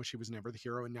 9/11, which he was never the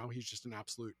hero, and now he's just an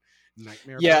absolute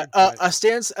nightmare. Yeah, a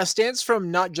stance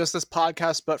from not just this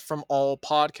podcast, but from all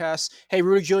podcasts. Hey,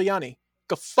 Rudy Giuliani,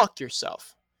 go fuck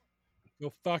yourself.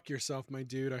 Go fuck yourself, my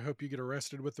dude. I hope you get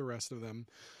arrested with the rest of them.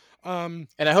 And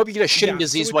I hope you get a shitting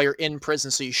disease while you're in prison,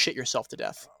 so you shit yourself to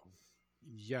death.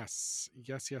 Yes.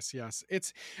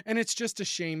 It's just a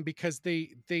shame, because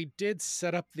they did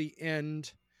set up the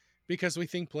end, because we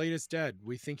think Blade is dead.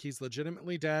 We think he's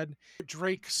legitimately dead.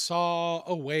 Drake saw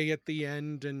a way at the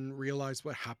end and realized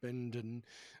what happened, and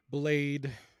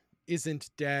Blade isn't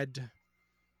dead.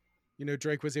 You know,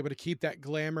 Drake was able to keep that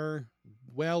glamour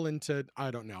well into, I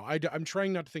don't know. I'm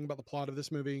trying not to think about the plot of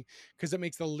this movie, because it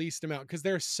makes the least amount, because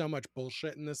there's so much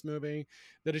bullshit in this movie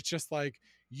that it's just like,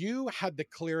 you had the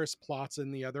clearest plots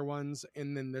in the other ones,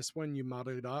 and then this one you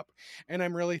muddled it up. And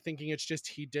I'm really thinking it's just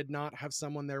he did not have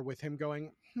someone there with him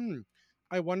going,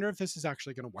 I wonder if this is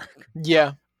actually going to work.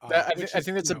 Yeah. I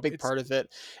think that's a big part of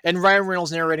it. And Ryan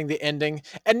Reynolds narrating the ending.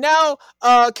 And now,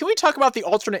 can we talk about the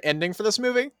alternate ending for this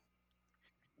movie?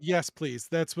 Yes, please.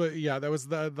 That's what, that was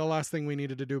the last thing we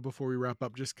needed to do before we wrap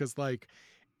up, just because, like,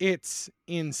 it's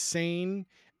insane.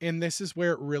 And this is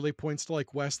where it really points to,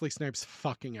 like, Wesley Snipes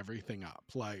fucking everything up.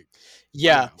 Like,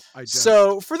 yeah.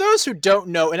 So for those who don't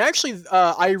know, and actually,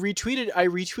 I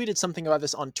retweeted something about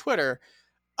this on Twitter.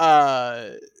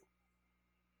 It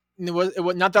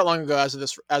was not that long ago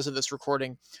as of this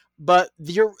recording, but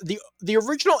the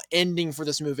original ending for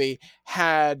this movie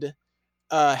had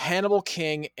Hannibal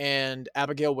King and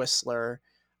Abigail Whistler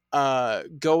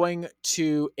going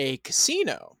to a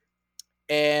casino,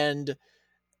 and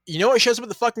you know what shows up at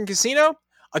the fucking casino?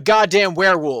 A goddamn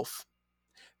werewolf.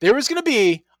 There was gonna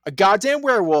be a goddamn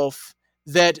werewolf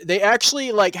that they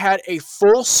actually like had a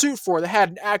full suit for. They had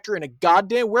an actor in a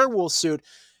goddamn werewolf suit,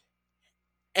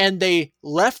 and they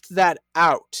left that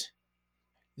out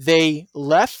They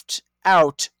left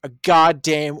out a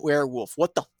goddamn werewolf.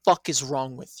 What the fuck is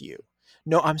wrong with you?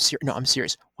 No, I'm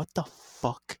serious. What the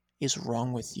fuck is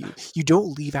wrong with you? You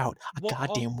don't leave out a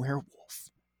goddamn werewolf.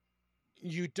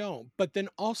 You don't. But then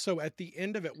also at the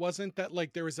end of it, wasn't that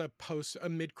like there was a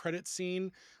mid-credit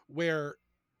scene where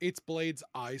it's Blade's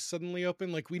eyes suddenly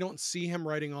open? Like we don't see him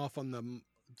riding off on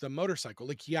the motorcycle.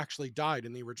 Like he actually died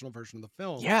in the original version of the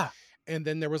film. Yeah. And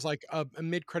then there was like a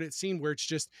mid-credit scene where it's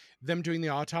just them doing the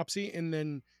autopsy, and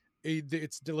then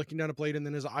it's looking down at Blade, and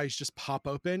then his eyes just pop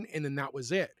open, and then that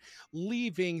was it,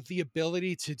 leaving the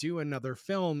ability to do another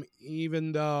film,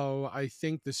 even though I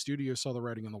think the studio saw the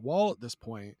writing on the wall at this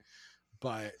point.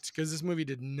 But because this movie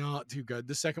did not do good,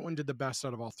 the second one did the best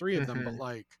out of all three of them. But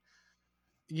like,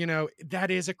 you know,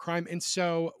 that is a crime. And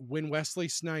so when Wesley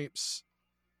Snipes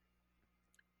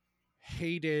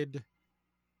hated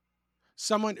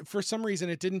someone, for some reason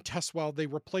it didn't test well, they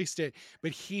replaced it,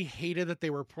 but he hated that they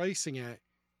were replacing it,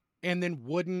 and then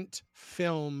wouldn't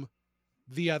film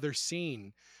the other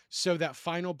scene. So that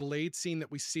final Blade scene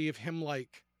that we see of him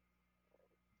like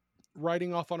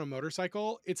riding off on a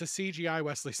motorcycle, it's a CGI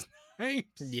Wesley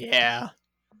Snipes. Yeah.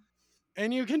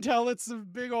 And you can tell it's a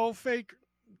big old fake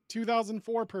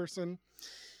 2004 person.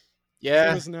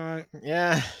 Yeah. It was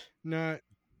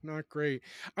not great.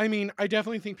 I mean, I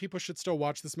definitely think people should still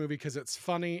watch this movie because it's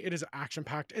funny. It is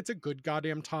action-packed. It's a good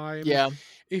goddamn time. Yeah.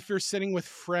 If you're sitting with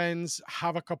friends,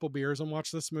 have a couple beers and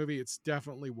watch this movie. It's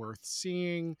definitely worth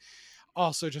seeing.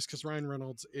 Also, just because Ryan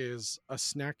Reynolds is a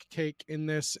snack cake in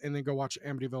this, and then go watch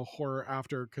Amityville Horror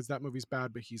after, because that movie's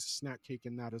bad, but he's a snack cake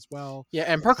in that as well. Yeah,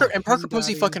 and Parker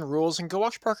Posey fucking rules, and go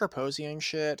watch Parker Posey and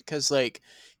shit, because like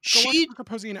watch Parker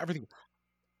Posey and everything.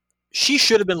 She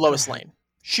should have been Lois Lane.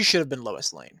 She should have been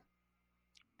Lois Lane.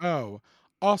 Oh,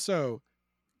 also,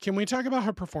 can we talk about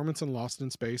her performance in Lost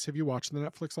in Space? Have you watched the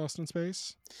Netflix Lost in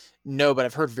Space? No, but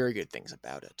I've heard very good things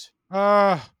about it.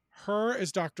 Her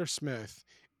as Dr. Smith,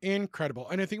 incredible.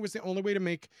 And I think it was the only way to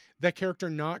make that character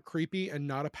not creepy and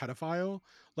not a pedophile.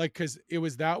 Like, because it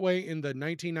was that way in the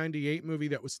 1998 movie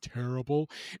that was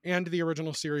terrible, and the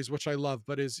original series, which I love,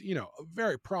 but is, you know,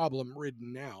 very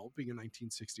problem-ridden now, being a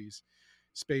 1960s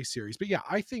space series. But yeah,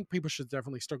 I think people should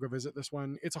definitely still go visit this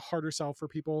one. It's a harder sell for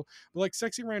people, but like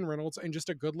sexy Ryan Reynolds and just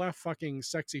a good laugh, fucking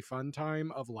sexy fun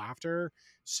time of laughter.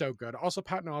 So good. Also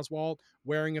Patton Oswalt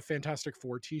wearing a Fantastic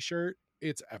Four t-shirt.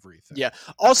 It's everything. Yeah.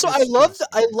 Also, I love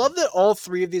that all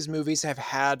three of these movies have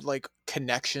had like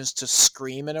connections to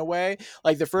Scream in a way.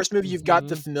 Like the first movie, you've got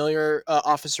the familiar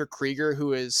Officer Krieger,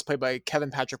 who is played by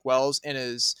Kevin Patrick Wells, and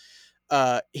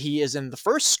he is in the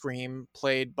first Scream,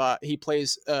 he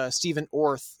plays Stephen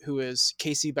Orth, who is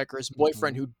Casey Becker's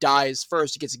boyfriend, who dies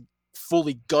first. He gets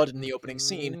fully gutted in the opening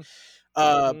scene.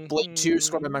 Blade 2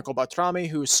 scored by Michael Bartrami,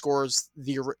 who scores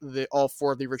the all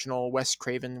four of the original Wes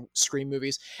Craven Scream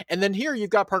movies. And then here you've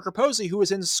got Parker Posey, who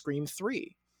is in Scream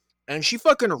 3. And she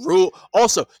fucking rule.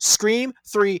 Also, Scream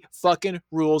 3 fucking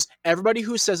rules. Everybody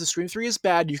who says that Scream 3 is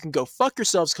bad, you can go fuck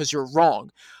yourselves because you're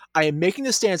wrong. I am making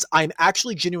the stance. I'm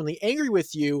actually genuinely angry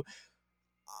with you,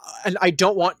 and I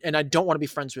don't want to be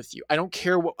friends with you. I don't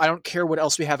care what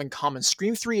else we have in common.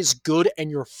 Scream 3 is good,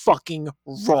 and you're fucking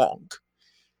wrong.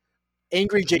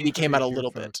 Angry JD came out a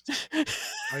little bit.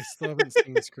 I still haven't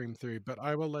seen Scream 3, but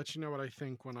I will let you know what I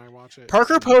think when I watch it.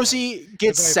 Parker Posey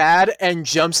gets sad and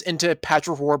jumps into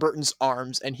Patrick Warburton's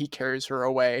arms, and he carries her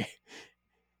away.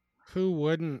 Who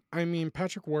wouldn't? I mean,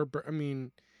 Patrick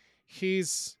Warburton.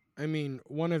 He's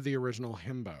one of the original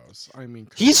himbos. I mean,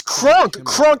 he's Krunk.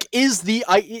 Krunk is he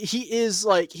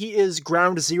is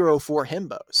ground zero for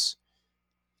himbos.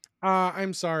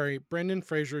 I'm sorry. Brendan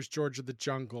Fraser's George of the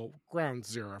Jungle, ground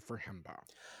zero for himbo.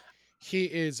 He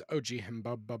is OG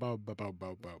himbo.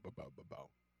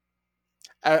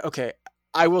 Okay,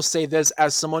 I will say this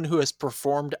as someone who has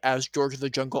performed as George of the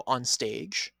Jungle on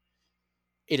stage.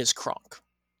 It is Kronk.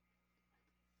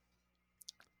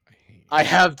 As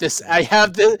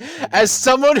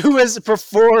someone who has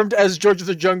performed as George of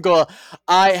the Jungle,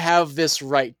 I have this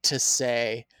right to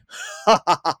say.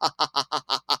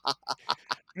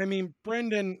 I mean,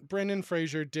 Brendan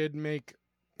Fraser did make.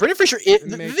 Brendan Fraser,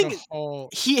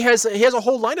 he has a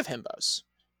whole line of himbos.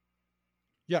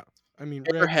 Yeah, I mean,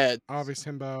 Airhead, obvious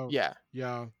himbo. Yeah.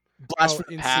 Blast from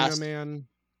the Past.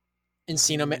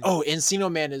 Encino Man. Oh,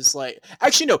 Encino Man is like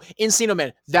Encino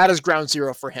Man. That is ground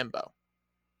zero for himbo.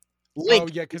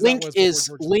 Link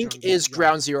is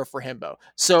ground zero for himbo.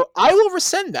 So I will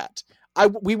rescind that.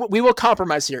 We will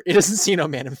compromise here. It is Encino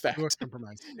Man, in fact. We will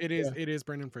compromise. It is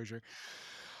Brendan Fraser.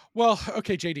 Well,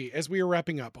 okay, JD, as we are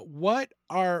wrapping up, what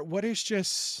is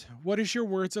your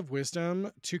words of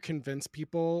wisdom to convince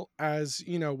people, as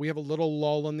you know, we have a little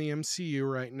lull in the MCU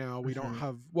right now. We don't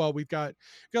have, well, we've got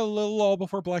a little lull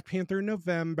before Black Panther in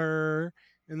November,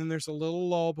 and then there's a little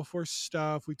lull before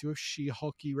stuff. We do have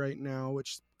She-Hulky right now,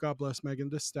 which God bless Megan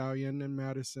Thee Stallion and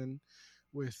Madison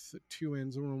with 2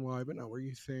 N's and 1 Y, but not where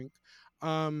you think.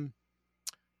 Also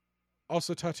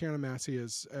Tatiana Massey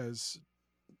as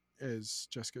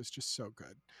Jessica is just so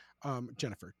good.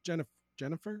 Jennifer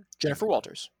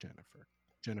Walters.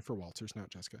 Jennifer Walters, not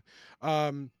Jessica.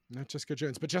 Not Jessica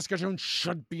Jones, but Jessica Jones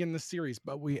should be in the series,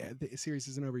 but the series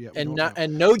isn't over yet.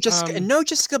 No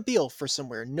Jessica Biel for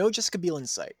somewhere. No Jessica Biel in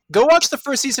sight. Go watch the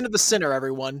first season of The Sinner,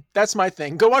 everyone. That's my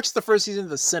thing. Go watch the first season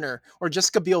of The Sinner, or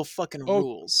Jessica Biel fucking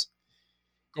rules.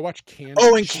 Go watch Candy.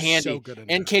 Oh, and Candy. So good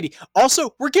in Candy.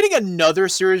 Also, we're getting another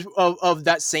series of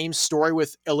that same story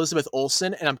with Elizabeth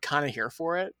Olsen, and I'm kind of here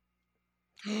for it.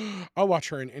 I'll watch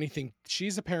her in anything.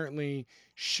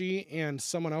 She and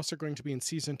someone else are going to be in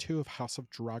season 2 of House of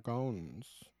Dragons.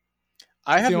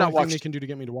 I have not watched. They can do to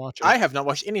get me to watch it. I have not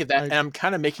watched any of that, and I'm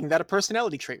kind of making that a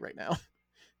personality trait right now.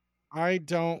 I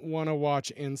don't want to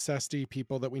watch incesty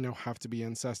people that we know have to be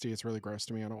incesty. It's really gross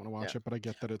to me. I don't want to watch it, but I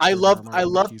get that it's. I love.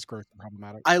 He's gross and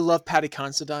problematic. I love Patty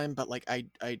Considine, but like I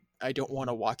don't want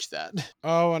to watch that.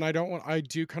 Oh, and I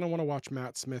do kind of want to watch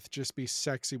Matt Smith just be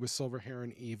sexy with silver hair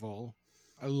and evil.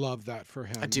 I love that for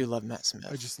him. I do love Matt Smith.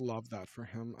 I just love that for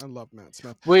him. I love Matt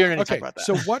Smith. We're going to talk about that.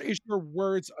 So what is your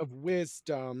words of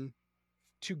wisdom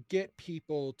to get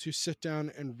people to sit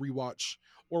down and rewatch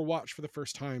or watch for the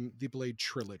first time the Blade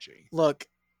trilogy? Look,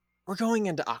 we're going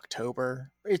into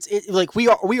October.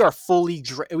 We are fully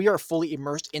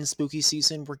immersed in spooky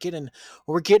season. We're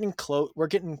getting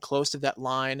close to that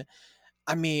line.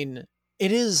 I mean,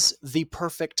 it is the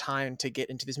perfect time to get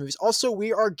into these movies. Also,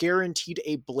 we are guaranteed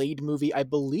a Blade movie, I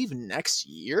believe, next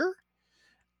year.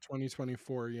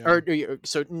 2024, yeah. Or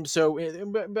so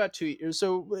about 2 years.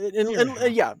 So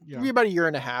about a year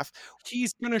and a half.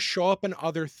 He's gonna show up in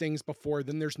other things before.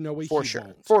 Then there's no way won't.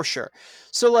 For sure.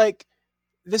 So like,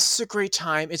 this is a great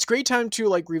time. It's a great time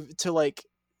to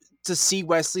see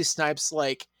Wesley Snipes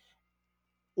like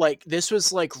this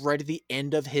was like right at the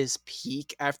end of his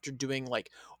peak after doing like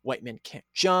White Men Can't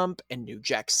Jump and New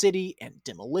Jack City and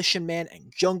Demolition Man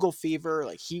and Jungle Fever.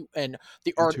 Like he and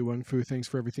the art 2 Wong Fu, Thanks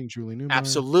for Everything, Julie Newmar.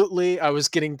 Absolutely. I was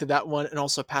getting to that one, and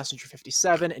also Passenger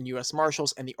 57 and US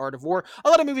Marshals and The Art of War. A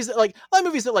lot of movies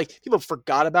that people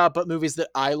forgot about, but movies that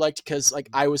I liked because like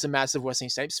I was a massive Wesley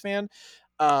Snipes fan.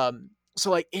 So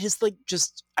like it is like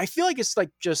just I feel like it's like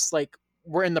just like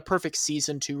we're in the perfect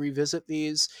season to revisit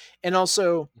these, and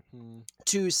also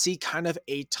to see kind of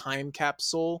a time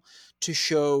capsule to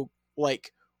show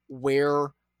like where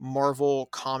Marvel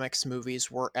Comics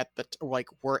movies were at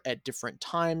different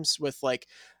times, with like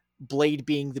Blade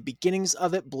being the beginnings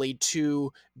of it, Blade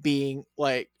 2 being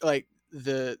like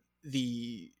the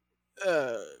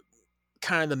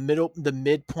kind of the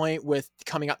midpoint with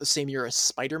coming out the same year as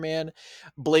Spider-Man,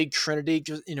 Blade Trinity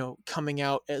just coming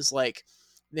out as like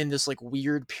in this like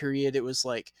weird period. It was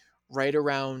like right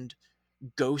around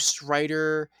Ghost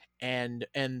Rider and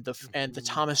the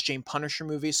Thomas Jane Punisher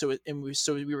movie. So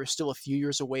we were still a few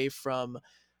years away from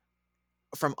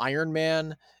Iron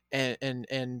Man and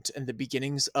the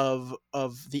beginnings of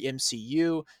the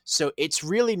MCU. So it's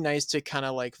really nice to kind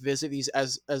of like visit these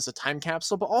as a time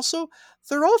capsule, but also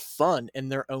they're all fun in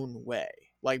their own way.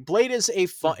 Like Blade is a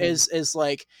fun is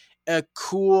like a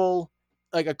cool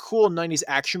 90s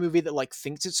action movie that like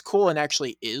thinks it's cool and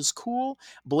actually is cool.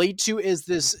 Blade 2 is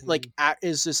this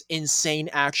is this insane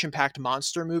action-packed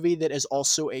monster movie that is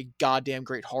also a goddamn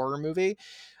great horror movie,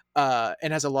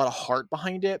 and has a lot of heart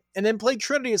behind it. And then Blade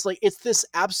Trinity is like, it's this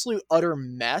absolute utter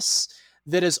mess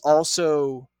that is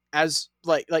also as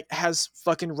like has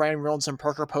fucking Ryan Reynolds and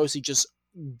Parker Posey just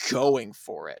going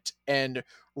for it and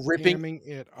hamming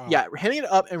it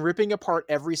up and ripping apart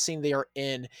every scene they are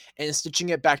in and stitching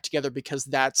it back together, because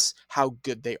that's how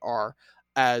good they are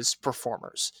as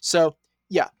performers. So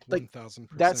yeah, like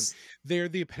 1000%. They're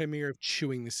the epitome of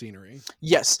chewing the scenery.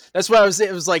 Yes, that's what I was.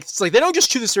 It was like, it's like they don't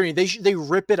just chew the scenery; they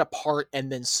rip it apart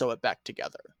and then sew it back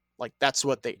together. Like that's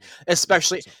what they,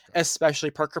 especially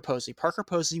Parker Posey. Parker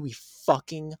Posey, we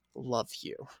fucking love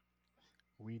you.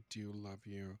 We do love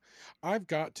you. I've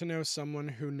got to know someone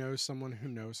who knows someone who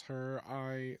knows her.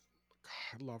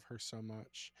 God, I love her so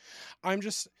much.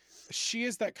 She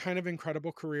is that kind of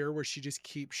incredible career where she just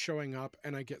keeps showing up,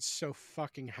 and I get so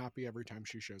fucking happy every time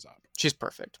she shows up. She's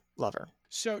perfect. Love her.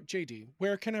 So, JD,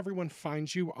 where can everyone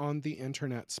find you on the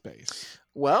internet space?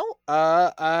 Well,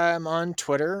 I'm on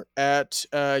Twitter at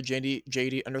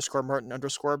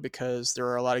JD_Martin_ because there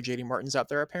are a lot of JD Martins out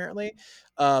there apparently.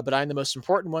 But I'm the most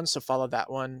important one, so follow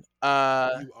that one. You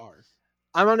are.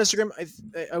 I'm on Instagram.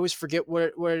 I always forget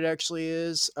what it actually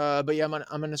is. But yeah, I'm on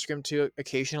Instagram too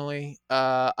occasionally.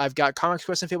 I've got Comics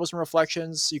Quest and Fables and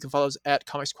Reflections. You can follow us at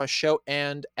Comics Quest Show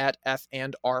and at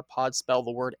F&R Pod. Spell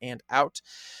the word and out.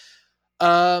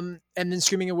 And then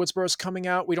Screaming in Woodsboro is coming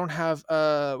out. We don't have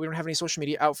any social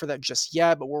media out for that just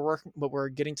yet, but we're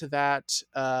getting to that.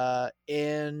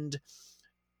 And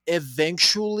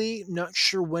eventually, not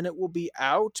sure when it will be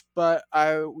out, but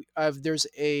there's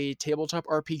a tabletop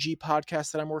RPG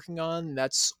podcast that I'm working on.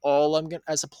 That's all I'm gonna,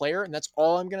 as a player, and that's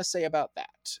all I'm gonna say about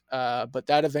that. But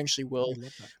that eventually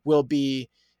will be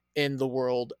in the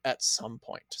world at some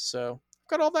point. So I've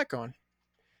got all that going.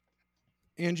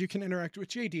 And you can interact with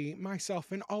JD,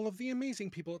 myself, and all of the amazing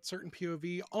people at Certain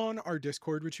POV on our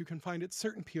Discord, which you can find at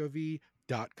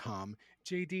certainpov.com.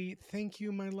 JD, thank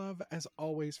you, my love, as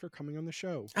always, for coming on the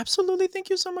show. Absolutely.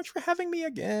 Thank you so much for having me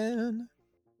again.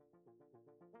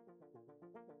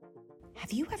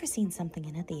 Have you ever seen something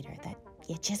in a theater that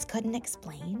you just couldn't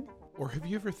explain? Or have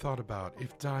you ever thought about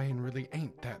if dying really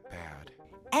ain't that bad?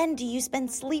 And do you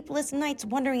spend sleepless nights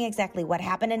wondering exactly what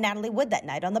happened to Natalie Wood that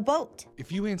night on the boat?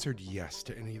 If you answered yes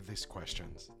to any of these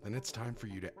questions, then it's time for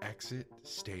you to exit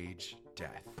stage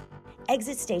death.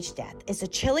 Exit Stage Death is the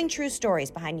chilling true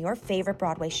stories behind your favorite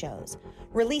Broadway shows,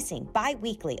 releasing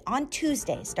bi-weekly on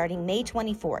Tuesdays starting May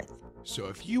 24th. So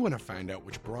if you want to find out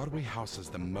which Broadway house is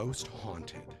the most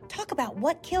haunted, talk about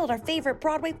what killed our favorite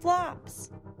Broadway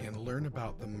flops, and learn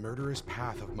about the murderous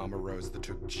path of Mama Rose that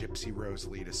took Gypsy Rose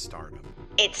Lee to stardom,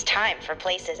 it's time for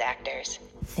Places, actors.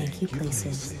 Thank you,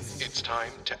 Places. It's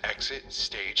time to exit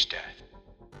stage death.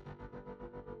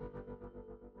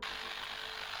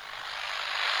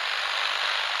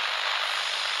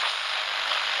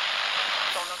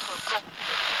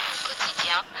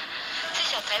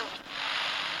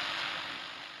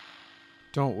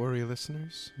 Don't worry,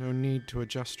 listeners. No need to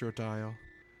adjust your dial.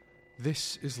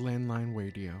 This is Landline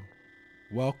Radio.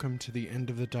 Welcome to the end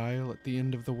of the dial at the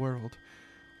end of the world.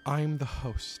 I'm the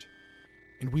host,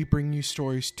 and we bring you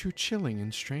stories too chilling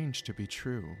and strange to be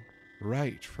true,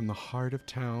 right from the heart of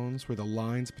towns where the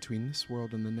lines between this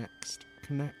world and the next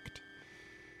connect.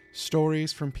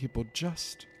 Stories from people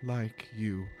just like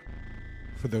you,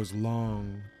 for those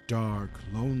long, dark,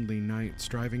 lonely nights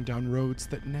driving down roads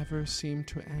that never seem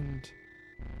to end.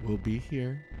 We'll be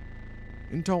here,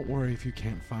 and don't worry if you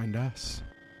can't find us.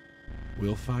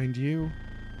 We'll find you.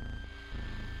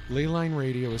 Leyline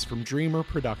Radio is from Dreamer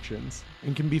Productions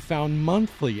and can be found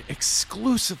monthly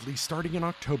exclusively starting in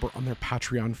October on their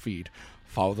Patreon feed.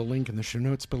 Follow the link in the show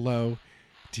notes below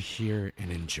to hear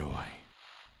and enjoy.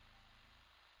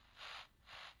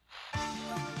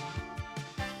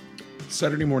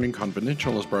 Saturday Morning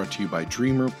Confidential is brought to you by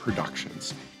Dreamer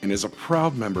Productions and is a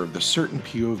proud member of the Certain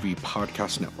POV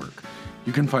Podcast Network.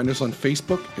 You can find us on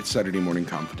Facebook at Saturday Morning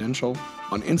Confidential,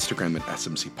 on Instagram at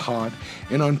SMC Pod,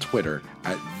 and on Twitter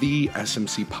at The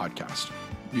SMC Podcast.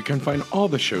 You can find all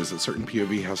the shows that Certain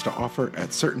POV has to offer at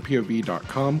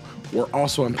certainpov.com or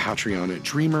also on Patreon at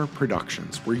Dreamer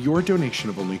Productions, where your donation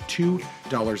of only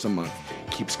 $2 a month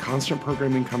keeps constant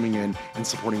programming coming in and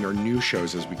supporting our new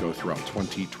shows as we go throughout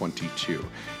 2022.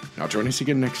 Now join us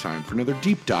again next time for another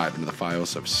deep dive into the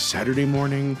files of Saturday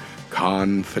Morning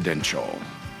Confidential.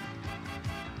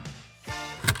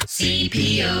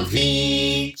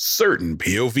 CPOV.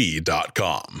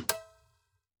 CertainPOV.com.